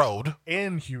 On the road.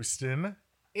 in Houston,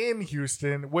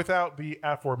 without the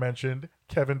aforementioned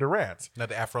Kevin Durant. Not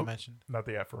the Afro mentioned. Not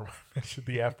the aforementioned,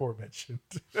 the aforementioned.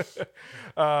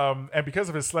 And because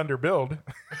of his slender build,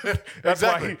 that's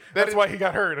Exactly. why he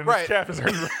got hurt, and Right. his calf is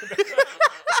hurt.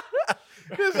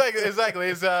 Exactly.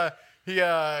 It's he's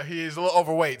a little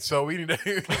overweight, so we need to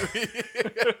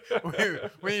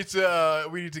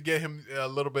we need to get him a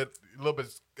little bit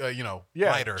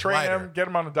lighter. Train lighter. him, get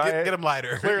him on a diet. Get him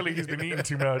lighter. Clearly, he's been eating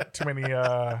too many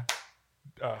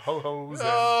ho-hos and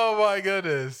Oh my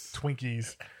goodness.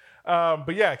 Twinkies.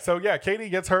 But yeah, KD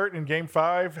gets hurt in Game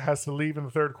 5, has to leave in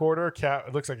the third quarter.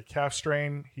 It looks like a calf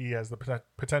strain. He has the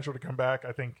potential to come back,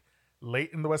 I think,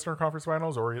 late in the Western Conference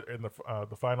Finals or in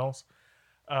the finals.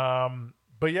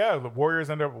 But yeah, the Warriors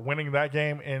end up winning that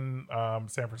game in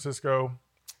San Francisco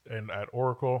and at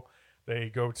Oracle. They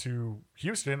go to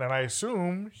Houston, and I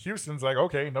assume Houston's like,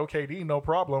 okay, no KD, no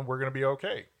problem. We're going to be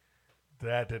okay.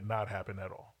 That did not happen at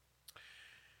all.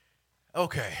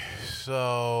 Okay,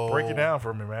 so Break it down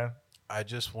for me, man. I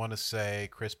just want to say,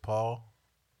 Chris Paul,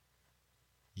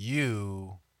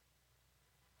 you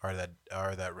are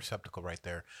that receptacle right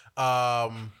there.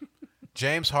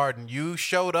 James Harden, you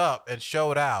showed up and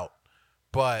showed out,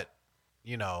 but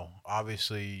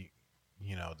obviously,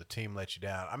 the team let you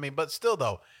down. I mean, but still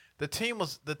though, the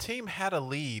team had a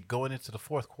lead going into the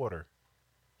fourth quarter.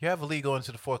 You have a lead going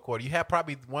into the fourth quarter. You have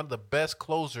probably one of the best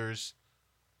closers,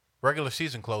 regular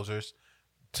season closers,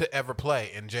 to ever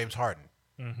play in James Harden.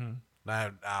 Mm-hmm.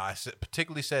 Now, I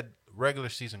particularly said regular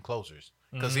season closers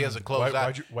because he hasn't closed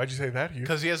out. Why'd you say that?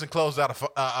 Because he hasn't closed out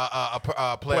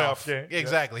a playoff game.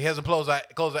 Exactly, he hasn't closed out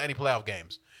any playoff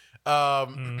games.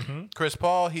 Chris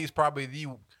Paul, he's probably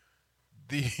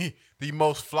the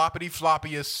most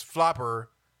floppiest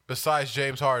flopper besides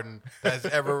James Harden that's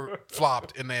ever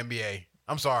flopped in the NBA.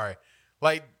 I'm sorry,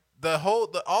 like all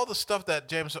the stuff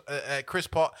that Chris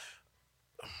Paul.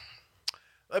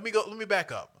 Let me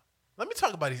back up. Let me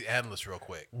talk about these analysts real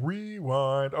quick.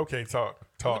 Rewind. Okay, talk.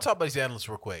 Let me talk about these analysts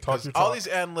real quick. Talk. All these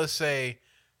analysts say,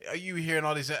 are you hearing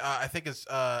all these? I think it's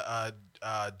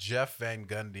Jeff Van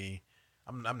Gundy.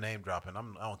 I'm name dropping. I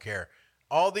don't care.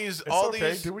 These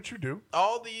do what you do.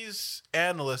 All these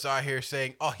analysts out here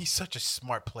saying, "Oh, he's such a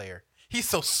smart player. He's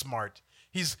so smart.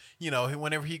 He's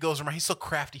whenever he goes around, he's so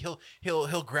crafty.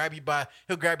 He'll grab your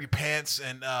pants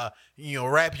and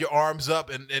wrap your arms up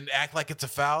and act like it's a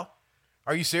foul."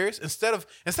 Are you serious? Instead of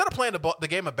playing the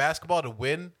game of basketball to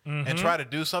win and try to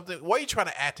do something, why are you trying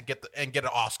to act to get an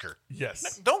Oscar?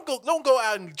 Yes. Don't go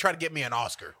out and try to get me an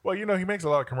Oscar. Well, he makes a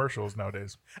lot of commercials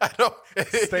nowadays. I know.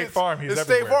 State Farm, he's it's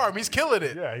everywhere. State Farm, he's killing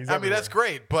it. Yeah, he's I mean, everywhere. that's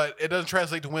great, but it doesn't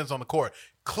translate to wins on the court.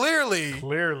 Clearly,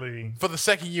 for the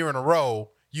second year in a row,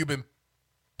 you've been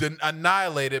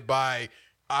annihilated by,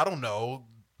 I don't know,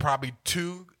 probably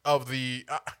two of the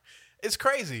it's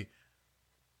crazy.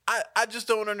 I just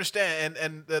don't understand,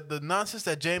 and the nonsense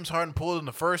that James Harden pulled in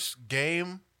the first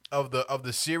game of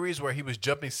the series where he was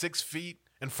jumping 6 feet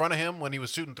in front of him when he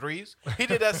was shooting threes. He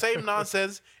did that same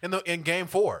nonsense in Game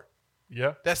 4.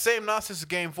 Yeah, that same nonsense in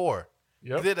Game 4.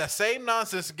 Yep. He did that same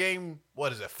nonsense in Game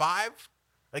 5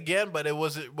 again, but it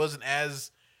wasn't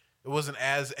as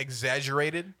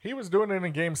exaggerated. He was doing it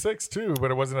in Game 6 too,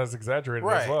 but it wasn't as exaggerated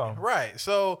as well. Right.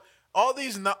 So all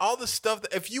the stuff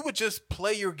that if you would just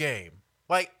play your game.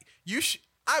 Like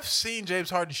I've seen James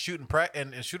Harden shoot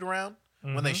and shoot around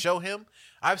when they show him.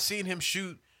 I've seen him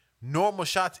shoot normal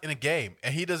shots in a game,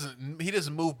 and he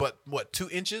doesn't move but 2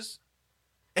 inches,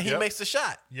 and he makes the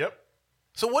shot. Yep.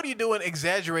 So what are you doing,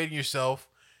 exaggerating yourself,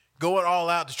 going all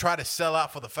out to try to sell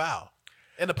out for the foul?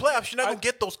 In the playoffs, you're not going to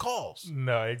get those calls.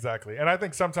 No, exactly. And I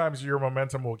think sometimes your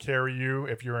momentum will carry you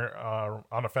if you're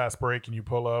on a fast break and you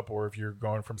pull up, or if you're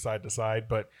going from side to side.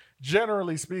 But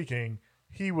generally speaking,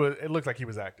 it looked like he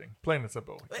was acting, plain and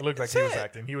simple. It looked like he was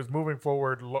acting. He was moving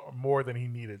forward more than he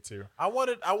needed to. I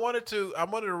wanted to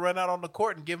run out on the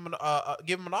court and give him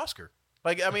an Oscar.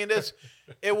 Like, I mean,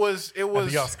 it was And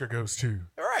the Oscar goes to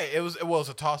right. It was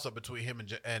a toss up between him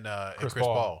and Chris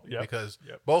Paul because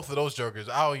both of those jokers,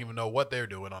 I don't even know what they're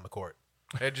doing on the court.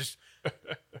 They just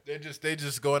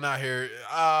going out here.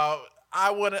 I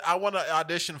want to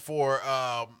audition for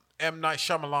M. Night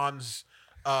Shyamalan's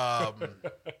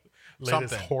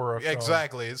latest something. horror film.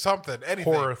 Exactly. Something.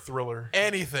 Anything. Horror thriller.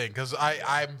 Anything. Because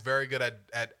I'm very good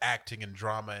at acting and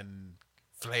drama and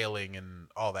flailing and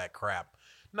all that crap.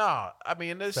 No, I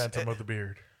mean this Phantom of the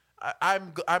Beard.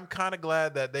 I'm kind of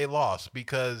glad that they lost,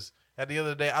 because at the end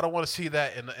of the day, I don't want to see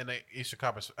that in the Eastern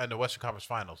Conference and the Western Conference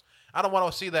Finals. I don't want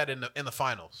to see that in the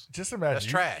finals. Just imagine that's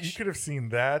trash. You could have seen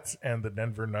that and the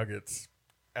Denver Nuggets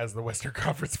as the Western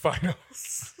Conference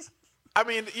Finals. I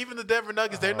mean, even the Denver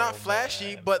Nuggets, they're not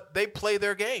flashy, but they play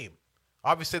their game.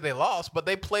 Obviously, they lost, but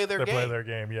they play their game. They play their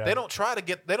game. Yeah. They don't try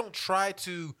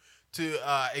to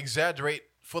exaggerate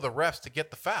for the refs to get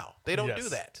the foul. They don't do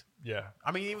that. Yeah.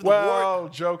 I mean, even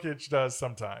Jokic does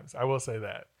sometimes. I will say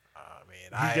that.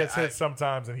 mean, He gets hit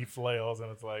sometimes and he flails, and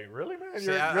it's like, really, man? See,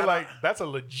 You're like, that's a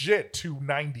legit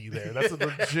 290 there. That's a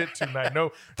legit 290.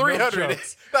 No, 300. No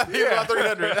Not even about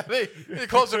 300. I think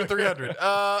closer to 300.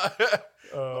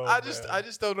 Oh, I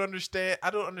just don't understand. I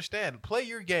don't understand. Play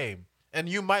your game, and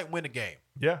you might win a game.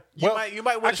 Yeah, You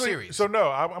might win actually, a series. So no,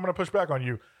 I'm going to push back on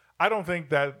you. I don't think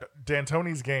that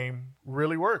D'Antoni's game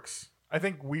really works. I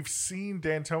think we've seen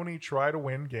D'Antoni try to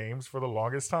win games for the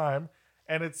longest time,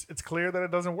 and it's clear that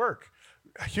it doesn't work.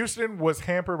 Houston was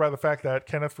hampered by the fact that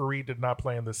Kenneth Faried did not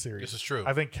play in this series. This is true.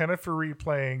 I think Kenneth Faried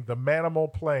playing, the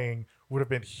Manimal playing, would have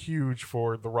been huge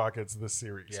for the Rockets this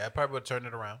series. Yeah, I probably would turn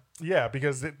it around. Yeah,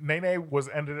 because Nene was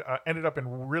ended up in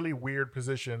really weird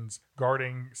positions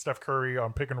guarding Steph Curry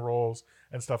on pick and rolls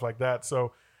and stuff like that.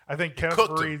 So I think Kenneth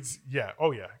Faried's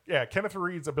Kenneth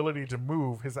Faried's ability to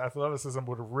move, his athleticism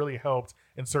would have really helped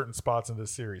in certain spots in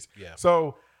this series. Yeah.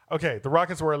 So okay, the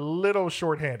Rockets were a little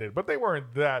shorthanded, but they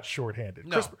weren't that shorthanded.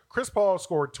 No. Chris Paul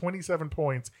scored 27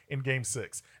 points in Game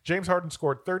 6. James Harden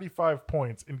scored 35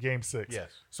 points in Game 6.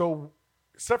 Yes. So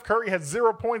Steph Curry had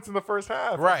 0 points in the first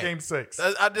half of Game 6.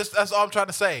 That's all I'm trying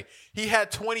to say. He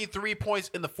had 23 points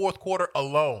in the fourth quarter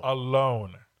alone.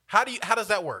 How does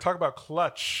that work? Talk about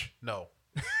clutch. No.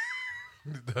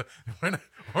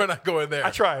 We're not going there.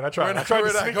 I tried to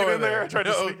sneak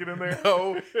it in there.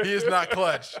 No, he is not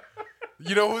clutch.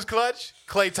 You know who's clutch?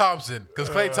 Klay Thompson, because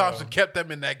Klay Thompson kept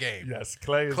them in that game. Yes,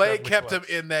 Klay kept clutch.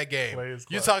 him in that game. Klay is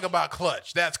You clutch. talk about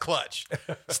clutch. That's clutch.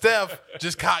 Steph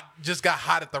just got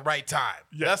hot at the right time.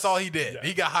 Yes. That's all he did. Yes.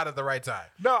 He got hot at the right time.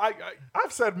 No,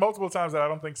 I've said multiple times that I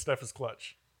don't think Steph is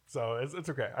clutch. So it's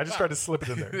okay. I just tried to slip it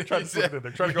in there.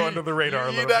 Try to go under the radar a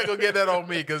little You're bit. not going to get that on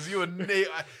me because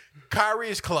Kyrie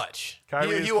is clutch. Kyrie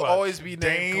is he will clutch. always be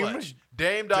named clutch.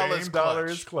 Dame Dollar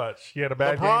is clutch. He had a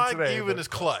bad LeBron game today. even but is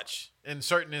clutch in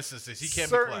certain instances. He can be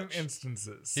certain clutch.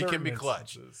 instances. He can be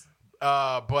clutch. instances.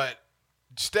 But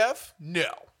Steph, no.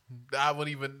 I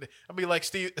wouldn't even. I'd be like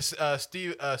Stephen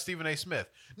A. Smith.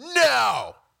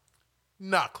 No,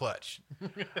 not clutch.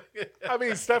 I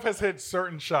mean, Steph has hit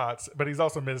certain shots, but he's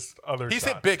also missed other He's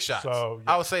shots. hit big shots. So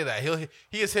I would say that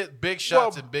he has hit big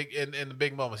shots Well, in the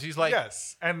big moments. He's like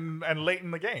yes, and late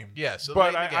in the game. Yes, but late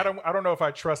in the game. I don't know if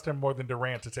I trust him more than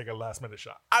Durant to take a last minute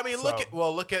shot. I mean,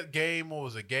 So- look at game. What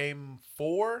was it? Game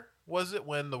 4 was it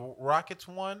when the Rockets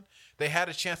won? They had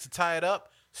a chance to tie it up.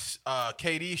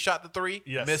 KD shot the 3,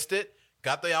 Yes. missed it.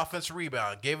 Got the offensive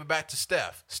rebound, gave it back to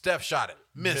Steph. Steph shot it,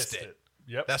 missed it.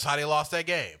 Yep. That's how they lost that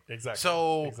game. Exactly.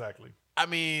 So exactly. I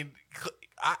mean,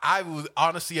 I would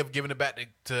honestly have given it back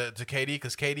to KD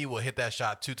because KD will hit that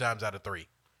shot 2 times out of 3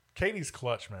 KD's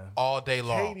clutch, man. all day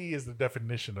long. KD is the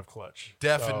definition of clutch.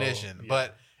 Definition, So, yeah.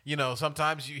 but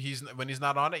sometimes when he's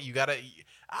not on it, you gotta.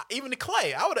 Even to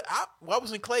Clay, why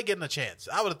wasn't Clay getting a chance?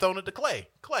 I would have thrown it to Clay.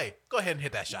 Clay, go ahead and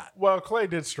hit that shot. Well, Clay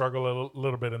did struggle a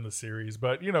little bit in the series,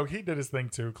 but he did his thing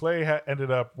too. Clay ended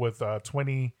up with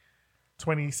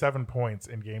 27 points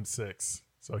in Game 6,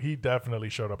 so he definitely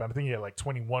showed up. And I think he had like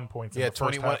 21 points. Yeah, in the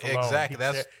first 21 half alone.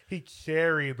 exactly. He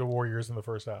carried the Warriors in the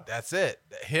first half. That's it.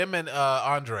 Him and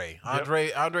Andre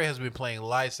has been playing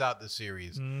lights out this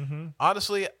series. Mm-hmm.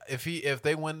 Honestly, if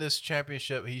they win this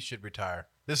championship, he should retire.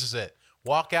 This is it.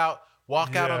 Walk out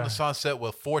on Yeah. the sunset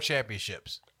with 4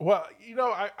 championships. Well,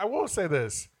 I will say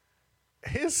this.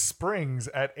 His springs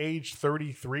at age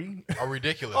 33 Are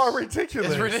ridiculous. are ridiculous.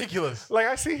 It's ridiculous. Like,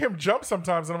 I see him jump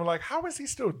sometimes, and I'm like, how is he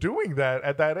still doing that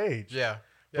at that age? Yeah.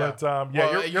 But, Well,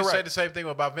 you're you right. said the same thing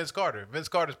about Vince Carter. Vince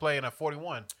Carter's playing at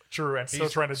 41. True, and still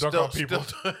He's trying to dunk on people.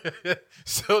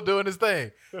 Still doing his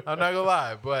thing. I'm not gonna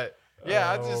lie, but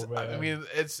yeah, Oh, I man. mean,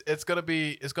 it's gonna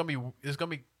be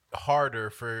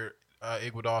harder for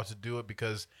Iguodala to do it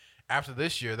because after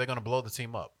this year they're gonna blow the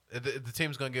team up. The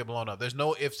team's gonna get blown up. There's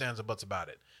no ifs, ands, or buts about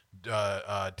it.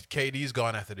 KD's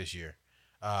gone after this year.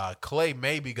 Clay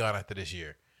may be gone after this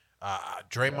year.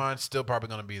 Draymond's still probably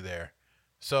gonna be there.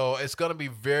 So it's going to be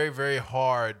very, very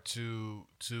hard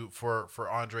for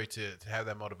Andre to have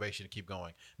that motivation to keep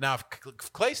going. Now, if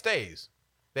Klay stays,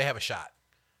 they have a shot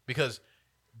because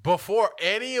before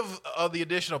any of the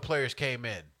additional players came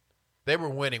in, they were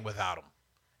winning without him.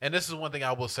 And this is one thing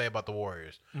I will say about the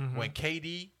Warriors: when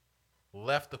KD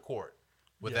left the court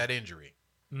with that injury,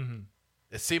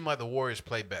 it seemed like the Warriors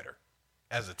played better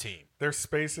as a team. Their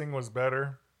spacing was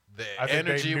better. The I think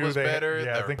they energy knew was they- better.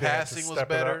 yeah, I Their think they had to passing was step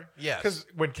it up. better. Yes. Because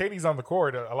when Katie's on the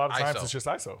court, a lot of times ISO. it's just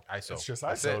ISO. ISO. It's just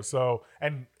That's ISO. it. So,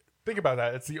 and think about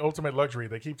that. It's the ultimate luxury.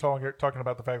 They keep talking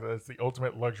about the fact that it's the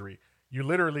ultimate luxury. You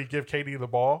literally give Katie the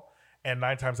ball, and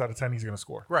 9 times out of 10, he's going to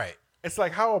score. Right. It's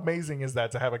like, how amazing is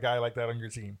that to have a guy like that on your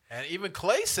team? And even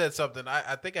Clay said something.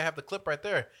 I think I have the clip right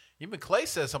there. Even Clay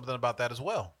said something about that as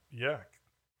well. Yeah.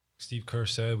 Steve Kerr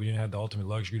said, we didn't have the ultimate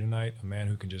luxury tonight, a man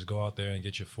who can just go out there and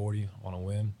get you 40 on a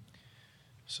win.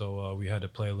 So we had to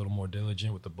play a little more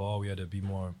diligent with the ball. We had to be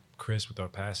more crisp with our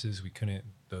passes. We couldn't,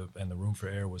 and the room for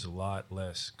error was a lot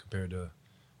less compared to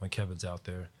when Kevin's out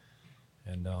there.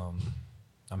 And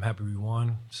I'm happy we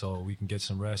won, so we can get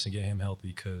some rest and get him healthy,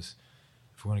 because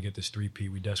if we're going to get this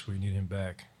three-peat, we desperately need him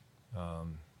back.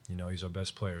 He's our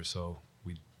best player, so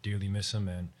we dearly miss him,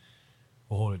 and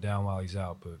we'll hold it down while he's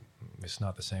out, but it's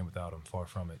not the same without him, far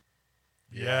from it.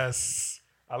 Yes.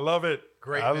 I love it.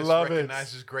 Greatness I love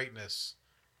recognizes greatness.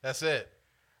 That's it.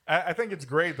 I think it's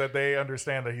great that they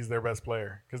understand that he's their best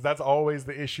player, because that's always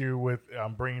the issue with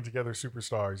bringing together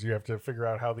superstars. You have to figure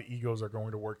out how the egos are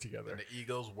going to work together. And the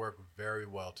egos work very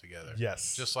well together.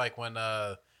 Yes. Just like when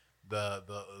the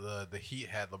Heat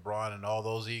had LeBron and all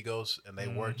those egos, and they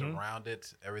worked around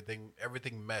it. Everything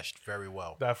meshed very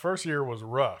well. That first year was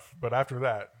rough, but after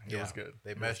that, it was good.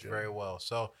 They meshed very well.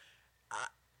 So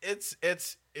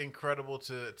it's incredible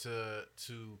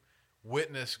to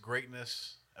witness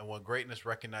greatness, and when greatness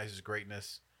recognizes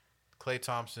greatness. Klay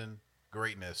Thompson,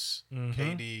 greatness.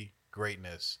 KD,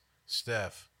 greatness.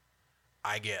 Steph,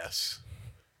 I guess.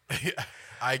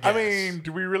 I mean,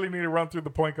 do we really need to run through the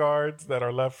point guards that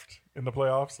are left in the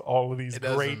playoffs? All of these it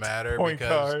great doesn't matter point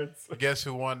because guards. Guess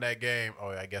who won that game? Oh,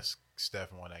 I guess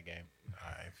Steph won that game.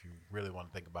 If you really want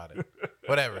to think about it,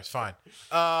 whatever, it's fine.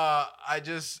 I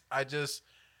just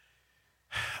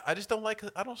don't like.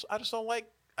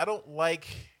 I don't like.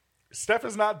 Steph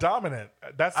is not dominant.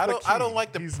 That's I the don't. key. I don't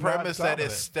like the He's premise not that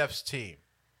it's dominant. Steph's team,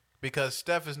 because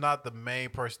Steph is not the main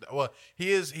person. Well,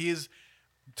 he is. He is.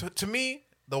 To me,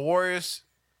 the Warriors.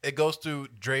 It goes through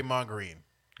Draymond Green.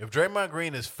 If Draymond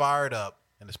Green is fired up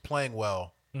and is playing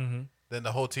well, then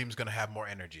the whole team's going to have more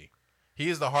energy. He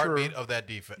is the heartbeat of that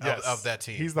defense Yes. of that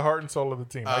team. He's the heart and soul of the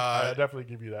team. I definitely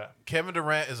give you that. Kevin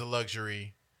Durant is a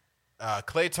luxury.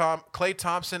 Klay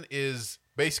Thompson is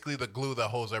basically the glue that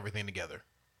holds everything together.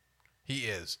 He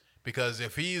is, because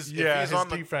if he's His on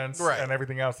defense right, and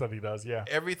everything else that he does. Yeah,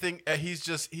 everything he's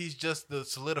just the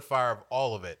solidifier of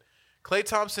all of it. Klay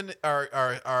Thompson,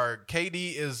 our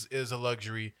KD is a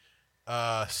luxury.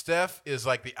 Steph is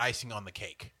like the icing on the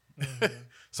cake.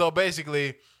 So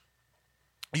basically,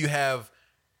 you have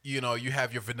your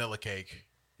vanilla cake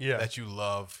that you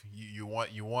love. You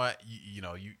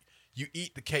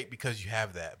eat the cake because you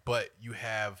have that, but you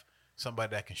have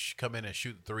somebody that can come in and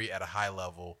shoot the three at a high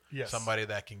level. Yes. Somebody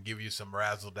that can give you some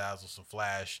razzle dazzle, some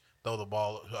flash, throw the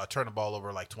ball, turn the ball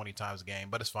over like 20 times a game,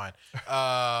 but it's fine.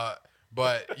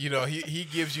 But he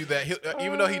gives you that.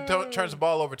 Even though he turns the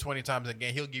ball over 20 times a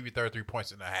game, he'll give you 33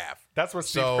 points and a half. That's what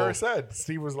Steve Kerr said.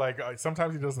 Steve was like,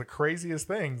 sometimes he does the craziest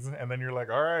things, and then you're like,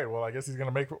 all right, well, I guess he's going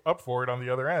to make up for it on the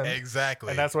other end. Exactly,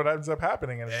 and that's what ends up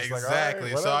happening. And it's just exactly.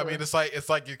 Like, all right, so I mean, it's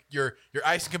like your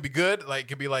icing can be good. Like it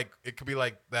could be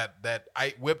like that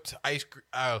whipped ice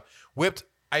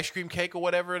cream cake or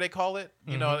whatever they call it.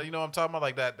 You know what I'm talking about,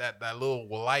 like that little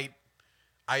light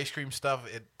ice cream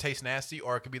stuff. It tastes nasty,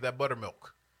 or it could be that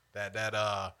buttermilk, that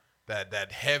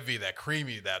heavy, that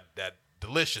creamy, that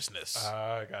deliciousness.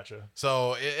 Gotcha.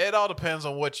 So it all depends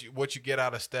on what you get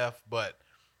out of Steph, but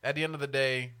at the end of the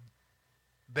day,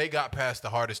 they got past the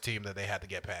hardest team that they had to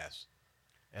get past,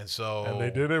 and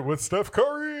they did it with Steph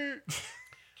Curry.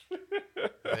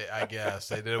 I guess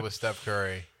they did it with Steph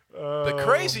Curry. The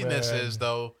craziness is,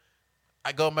 though,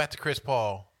 I go back to Chris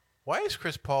Paul. Why is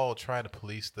Chris Paul trying to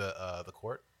police the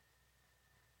court?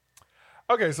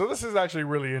 Okay, so this is actually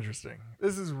really interesting.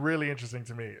 This is really interesting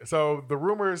to me. So the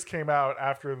rumors came out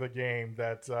after the game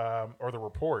that, or the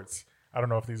reports, I don't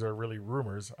know if these are really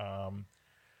rumors.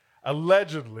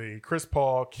 Allegedly, Chris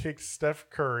Paul kicked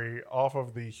Steph Curry off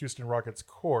of the Houston Rockets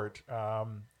court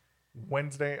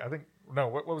Wednesday. I think, no,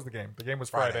 what was the game? The game was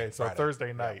Friday. So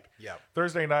Thursday night. Yeah.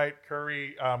 Thursday night,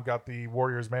 Curry got the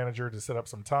Warriors manager to set up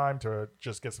some time to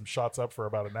just get some shots up for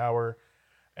about an hour.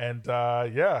 And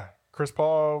Chris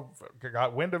Paul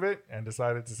got wind of it and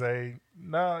decided to say,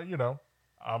 no,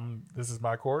 this is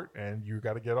my court and you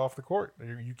got to get off the court.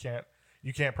 You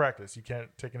can't practice. You can't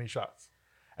take any shots.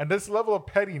 And this level of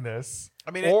pettiness,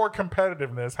 or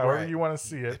competitiveness, however you want to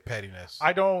see it, pettiness.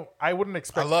 I wouldn't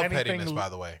expect. I love anything pettiness, by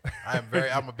the way. I'm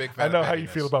a big fan. I know of how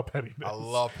pettiness. you feel about pettiness. I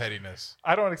love pettiness.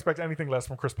 I don't expect anything less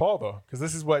from Chris Paul though, because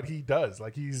this is what he does.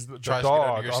 Like he's the Tries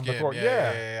dog to get under your on the skin. court.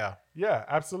 Yeah,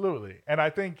 absolutely. And I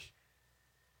think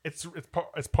it's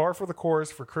par for the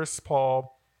course for Chris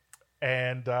Paul,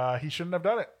 and he shouldn't have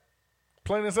done it.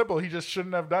 Plain and simple, he just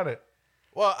shouldn't have done it.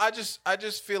 Well, I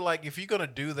just feel like if you're gonna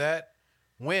do that,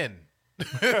 win.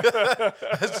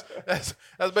 that's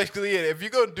basically it. If you're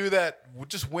gonna do that,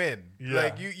 just win. Yeah.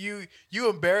 Like you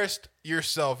embarrassed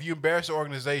yourself. You embarrassed the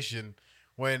organization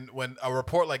when a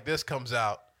report like this comes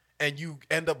out and you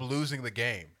end up losing the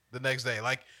game the next day.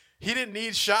 Like he didn't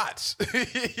need shots.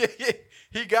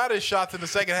 He got his shots in the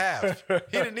second half.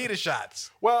 He didn't need his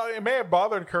shots. Well, it may have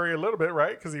bothered Curry a little bit,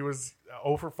 right? Because he was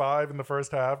 0 for 5 in the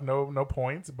first half, no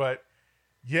points. But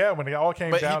yeah, when it all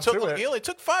came down to it, he only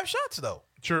took 5 shots though.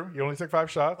 True, he only took 5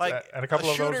 shots, Like and a couple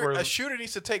of those were a shooter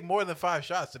needs to take more than 5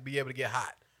 shots to be able to get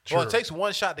hot. True. Well, it takes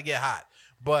 1 shot to get hot,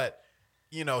 but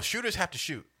shooters have to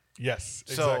shoot. Yes,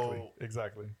 So-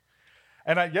 exactly.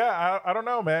 And I don't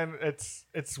know, man.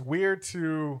 It's weird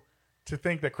to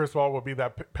think that Chris Paul will be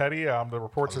that petty. The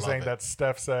reports I are love saying it. that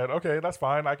Steph said, "Okay, that's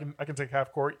fine. I can take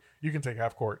half court. You can take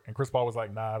half court." And Chris Paul was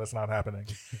like, "Nah, that's not happening."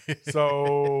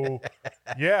 So,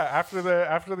 yeah, after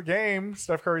the game,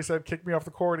 Steph Curry said, "Kick me off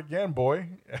the court again, boy."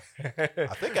 I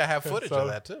think I have footage So, of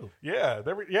that too.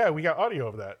 Yeah, we got audio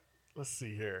of that. Let's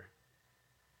see here.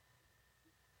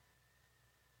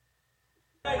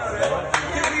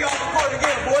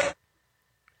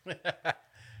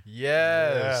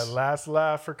 Yes. Yeah, last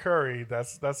laugh for Curry.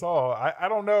 That's all. I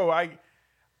don't know.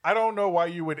 I don't know why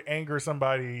you would anger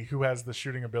somebody who has the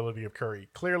shooting ability of Curry.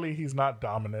 Clearly, he's not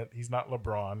dominant. He's not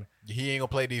LeBron. He ain't gonna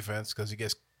play defense because he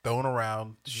gets thrown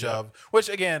around, shoved. Which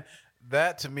again,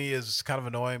 that to me is kind of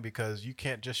annoying because you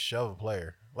can't just shove a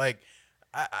player. Like,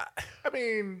 I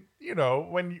mean,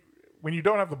 when you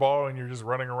don't have the ball and you're just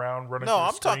running around, running. no, through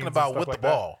I'm talking screens and about stuff with like the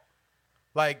that. ball.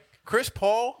 Like Chris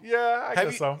Paul. Yeah, I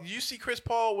guess so. Did you see Chris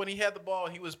Paul when he had the ball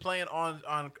and he was playing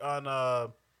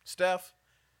on Steph?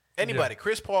 Anybody? Yeah.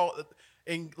 Chris Paul,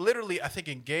 in literally, I think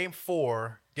in game 3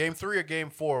 or game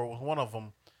 4 was one of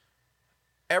them.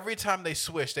 Every time they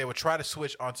switched, they would try to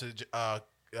switch onto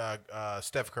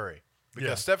Steph Curry because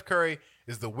Yeah. Steph Curry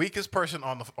is the weakest person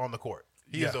on the court.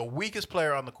 He is Yeah. the weakest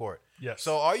player on the court. Yes.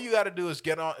 So all you got to do is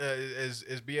get on is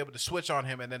be able to switch on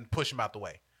him and then push him out the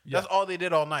way. Yeah. That's all they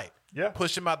did all night. Yeah.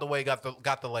 Push him out the way, got the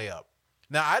layup.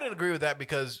 Now I didn't agree with that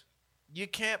because you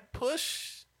can't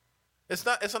push. It's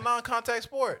a non-contact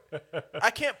sport.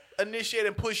 I can't initiate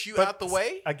and push you out the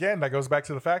way. Again, that goes back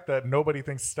to the fact that nobody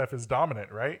thinks Steph is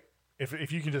dominant, right?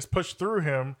 If you can just push through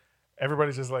him,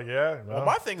 everybody's just like, yeah. Well,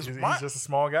 my thing is he's my- just a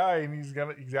small guy, and he's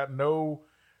got no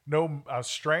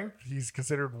strength. He's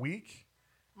considered weak.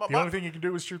 The only thing he can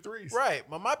do is shoot threes. Right.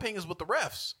 But my opinion is with the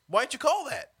refs. Why don't you call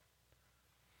that?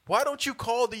 Why don't you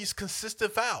call these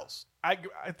consistent fouls? I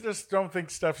just don't think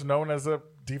Steph's known as a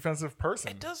defensive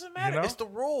person. It doesn't matter. You know? It's the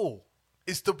rule.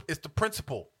 It's the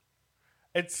principle.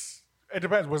 It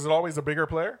depends. Was it always a bigger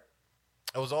player?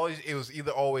 It was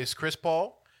either always Chris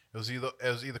Paul. It was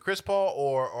either Chris Paul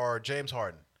or James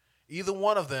Harden. Either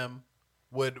one of them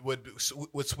would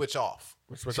switch off.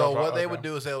 What they would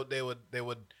do is they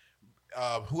would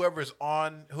whoever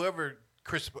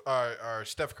Chris or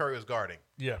Steph Curry was guarding.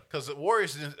 Yeah. Because the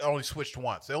Warriors only switched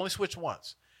once. They only switched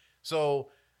once. So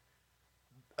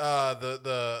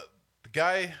the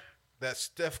guy that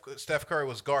Steph Curry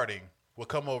was guarding would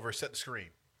come over, set the screen,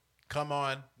 come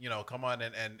on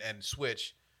and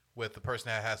switch with the person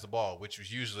that has the ball, which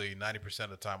was usually 90% of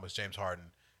the time was James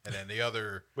Harden, and then the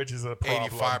other Which is a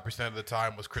problem. 85% of the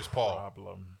time was Chris Paul.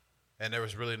 Problem. And there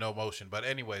was really no motion. But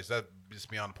anyways, that just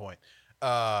beyond the point.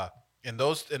 In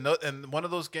one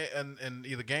of those in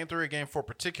either game 3 or game 4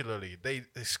 particularly, they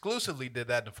exclusively did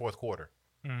that in the fourth quarter,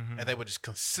 and they would just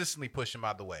consistently push him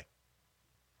out of the way.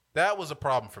 That was a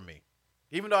problem for me.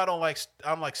 Even though I don't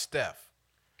like Steph,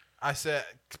 I said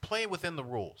playing within the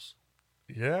rules.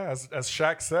 Yeah, as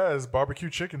Shaq says, barbecue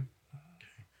chicken.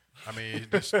 I mean,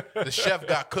 the chef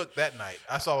got cooked that night.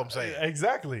 That's all I'm saying.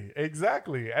 Exactly.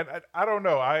 And I don't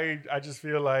know. I just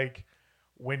feel like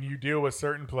when you deal with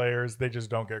certain players, they just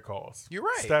don't get calls. You're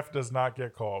right. Steph does not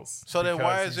get calls. So then,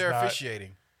 why because is there he's not-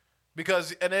 officiating?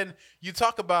 Because and then you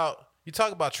talk about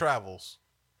travels.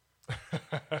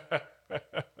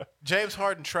 James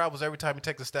Harden travels every time he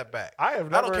takes a step back. I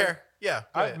don't care. Yeah,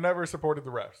 go I've ahead. never supported the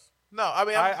refs. No, I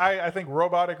mean, I think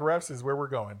robotic refs is where we're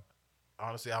going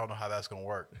honestly, I don't know how that's gonna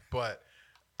work, but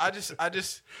I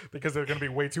just because there are going to be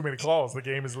way too many calls. The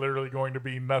game is literally going to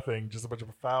be nothing, just a bunch of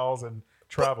fouls and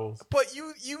travels. But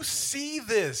you see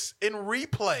this in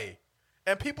replay,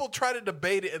 and people try to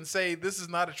debate it and say this is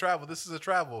not a travel. This is a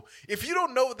travel. If you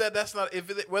don't know that's not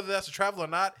whether that's a travel or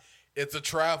not, it's a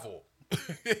travel.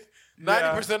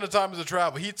 90% of the time is a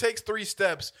travel. He takes 3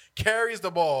 steps, carries the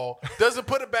ball, doesn't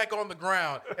put it back on the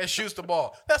ground, and shoots the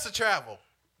ball. That's a travel.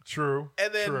 True.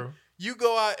 And then True. you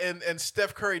go out and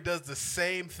Steph Curry does the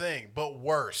same thing, but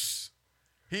worse.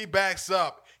 He backs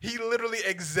up. He literally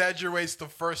exaggerates the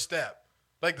first step.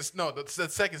 Like the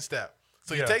second step.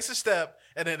 So he Yeah. takes a step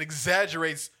and then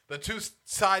exaggerates the 2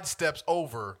 side steps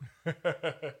over,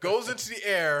 goes into the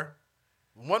air,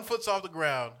 1 foot's off the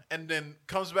ground, and then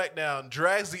comes back down,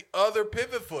 drags the other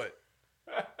pivot foot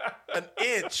an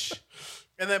inch,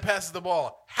 and then passes the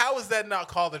ball. How is that not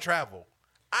called a travel?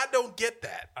 I don't get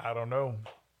that. I don't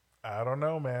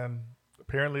know, man.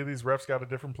 Apparently, these refs got a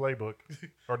different playbook,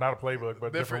 or not a playbook,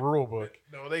 but different rule book.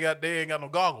 No, they ain't got no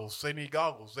goggles. They need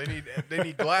goggles. They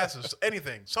need glasses.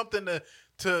 Anything, something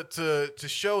to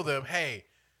show them. Hey,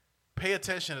 pay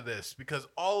attention to this because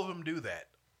all of them do that.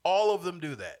 All of them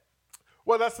do that.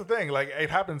 Well, that's the thing. Like, it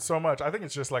happens so much. I think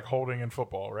it's just like holding in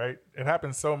football, right? It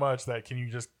happens so much that do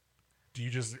you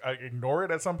just ignore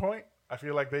it at some point? I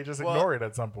feel like they just ignore it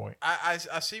at some point. I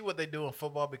see what they do in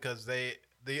football because the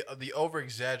over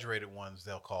exaggerated ones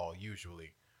they'll call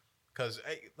usually because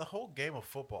the whole game of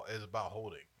football is about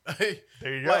holding.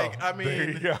 There you go. Like I mean, there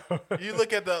you go. you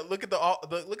look at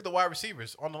the wide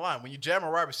receivers on the line. When you jam a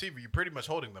wide receiver, you're pretty much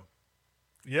holding them.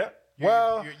 Yeah.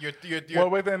 You're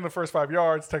within the first 5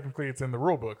 yards, technically it's in the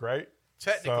rule book, right?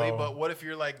 technically, So- but what if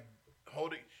you're like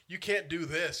holding? You can't do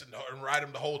this and ride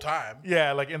them the whole time.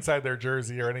 Yeah, like inside their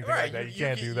jersey or anything like that. You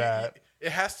can't do that.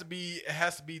 It has to be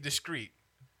discreet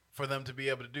for them to be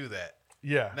able to do that.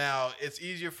 Yeah. Now it's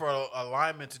easier for a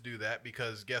lineman to do that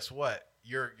because guess what?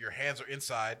 Your hands are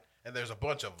inside and there's a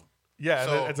bunch of them. Yeah,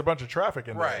 So- and it's a bunch of traffic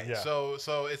in Right. there. Yeah.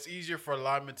 So it's easier for a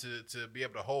lineman to be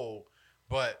able to hold,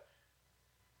 but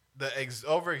the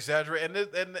over exaggerate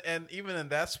and even in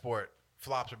that sport,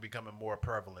 flops are becoming more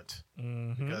prevalent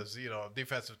because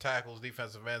defensive tackles,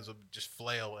 defensive ends will just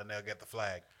flail and they'll get the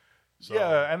flag. So,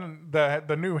 yeah, and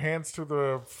the new hands to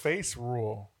the face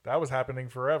rule that was happening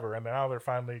forever, and now they're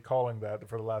finally calling that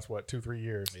for the last 2-3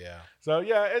 years. yeah. So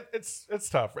yeah, it's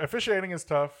tough. Officiating is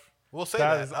tough. We'll say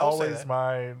That that. is I will say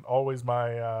always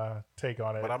my take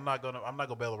on it. But I'm not gonna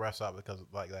bail the refs out because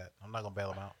like that. I'm not gonna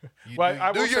bail them out. You Well,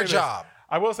 I do will your say job. This.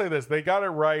 I will say this: they got it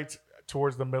right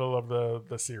towards the middle of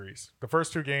the series. The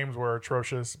first 2 games were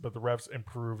atrocious, but the refs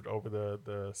improved over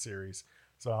the series.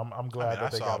 So I'm glad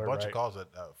that they I saw got a it bunch right. of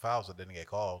fouls that didn't get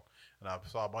called, and I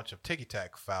saw a bunch of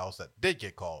ticky-tack fouls that did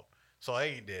get called. So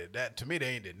they ain't did that. To me, they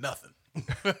ain't did nothing.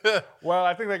 Well,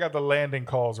 I think they got the landing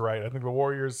calls right. I think the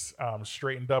Warriors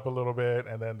straightened up a little bit,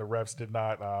 and then the refs did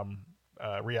not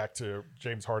react to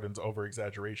James Harden's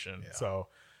over-exaggeration. Yeah. So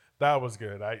that was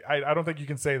good. I don't think you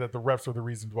can say that the refs were the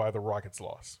reason why the Rockets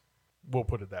lost. We'll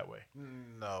put it that way.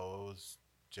 No, it was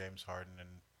James Harden and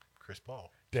Chris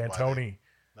Paul. Dan That's why Tony.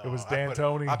 No, It was I Dan put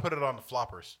Tony. I put it on the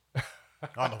floppers.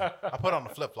 I put it on the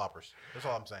flip floppers. That's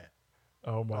all I'm saying.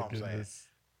 Oh my all I'm saying. goodness.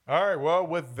 All right. Well,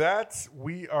 with that,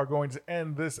 we are going to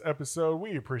end this episode.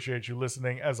 We appreciate you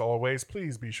listening. As always,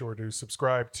 please be sure to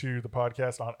subscribe to the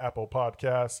podcast on Apple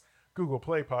Podcasts, Google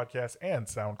Play Podcasts, and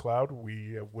SoundCloud.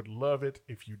 We would love it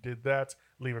if you did that.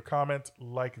 Leave a comment,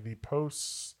 like the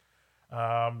posts.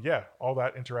 All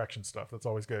that interaction stuff. That's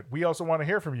always good. We also want to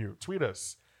hear from you. Tweet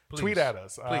us. Please. Tweet at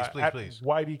us. At Please.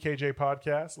 YDKJ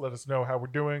Podcast. Let us know how we're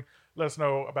doing. Let us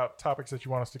know about topics that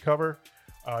you want us to cover.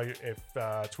 If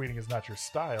tweeting is not your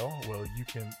style, well, you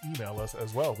can email us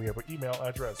as well. We have an email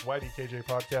address,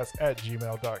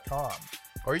 ydkjpodcast@gmail.com.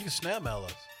 Or you can snail mail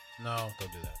us. No,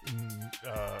 don't do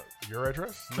that. Your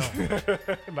address? No.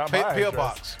 Not my P.O. address.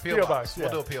 Box. P.O. Box. We'll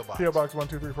Yeah. do a P.O. Box. P.O. Box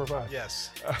 12345.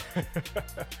 Yes.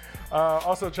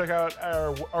 Also, check out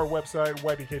our website,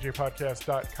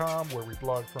 ydkjpodcast.com, where we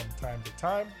blog from time to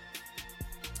time.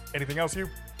 Anything else, you?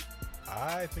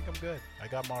 I think I'm good. I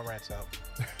got my rants out.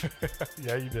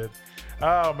 Yeah, you did.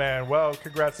 Oh, man. Well,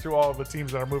 congrats to all of the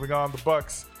teams that are moving on. The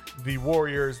Bucks, the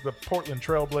Warriors, the Portland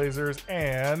Trailblazers,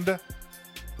 and...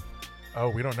 Oh,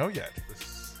 we don't know yet.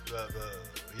 Who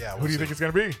do you think it's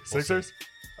going to be? Sixers?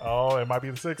 Oh, it might be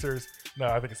the Sixers. No,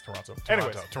 I think it's Toronto.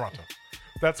 Anyways, Toronto.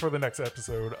 that's for the next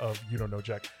episode of You Don't Know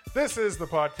Jack. This is the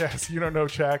podcast You Don't Know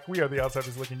Jack. We are the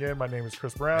Outsiders Looking In. My name is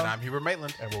Chris Brown. And I'm Hubert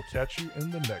Maitland. And we'll catch you in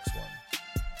the next one.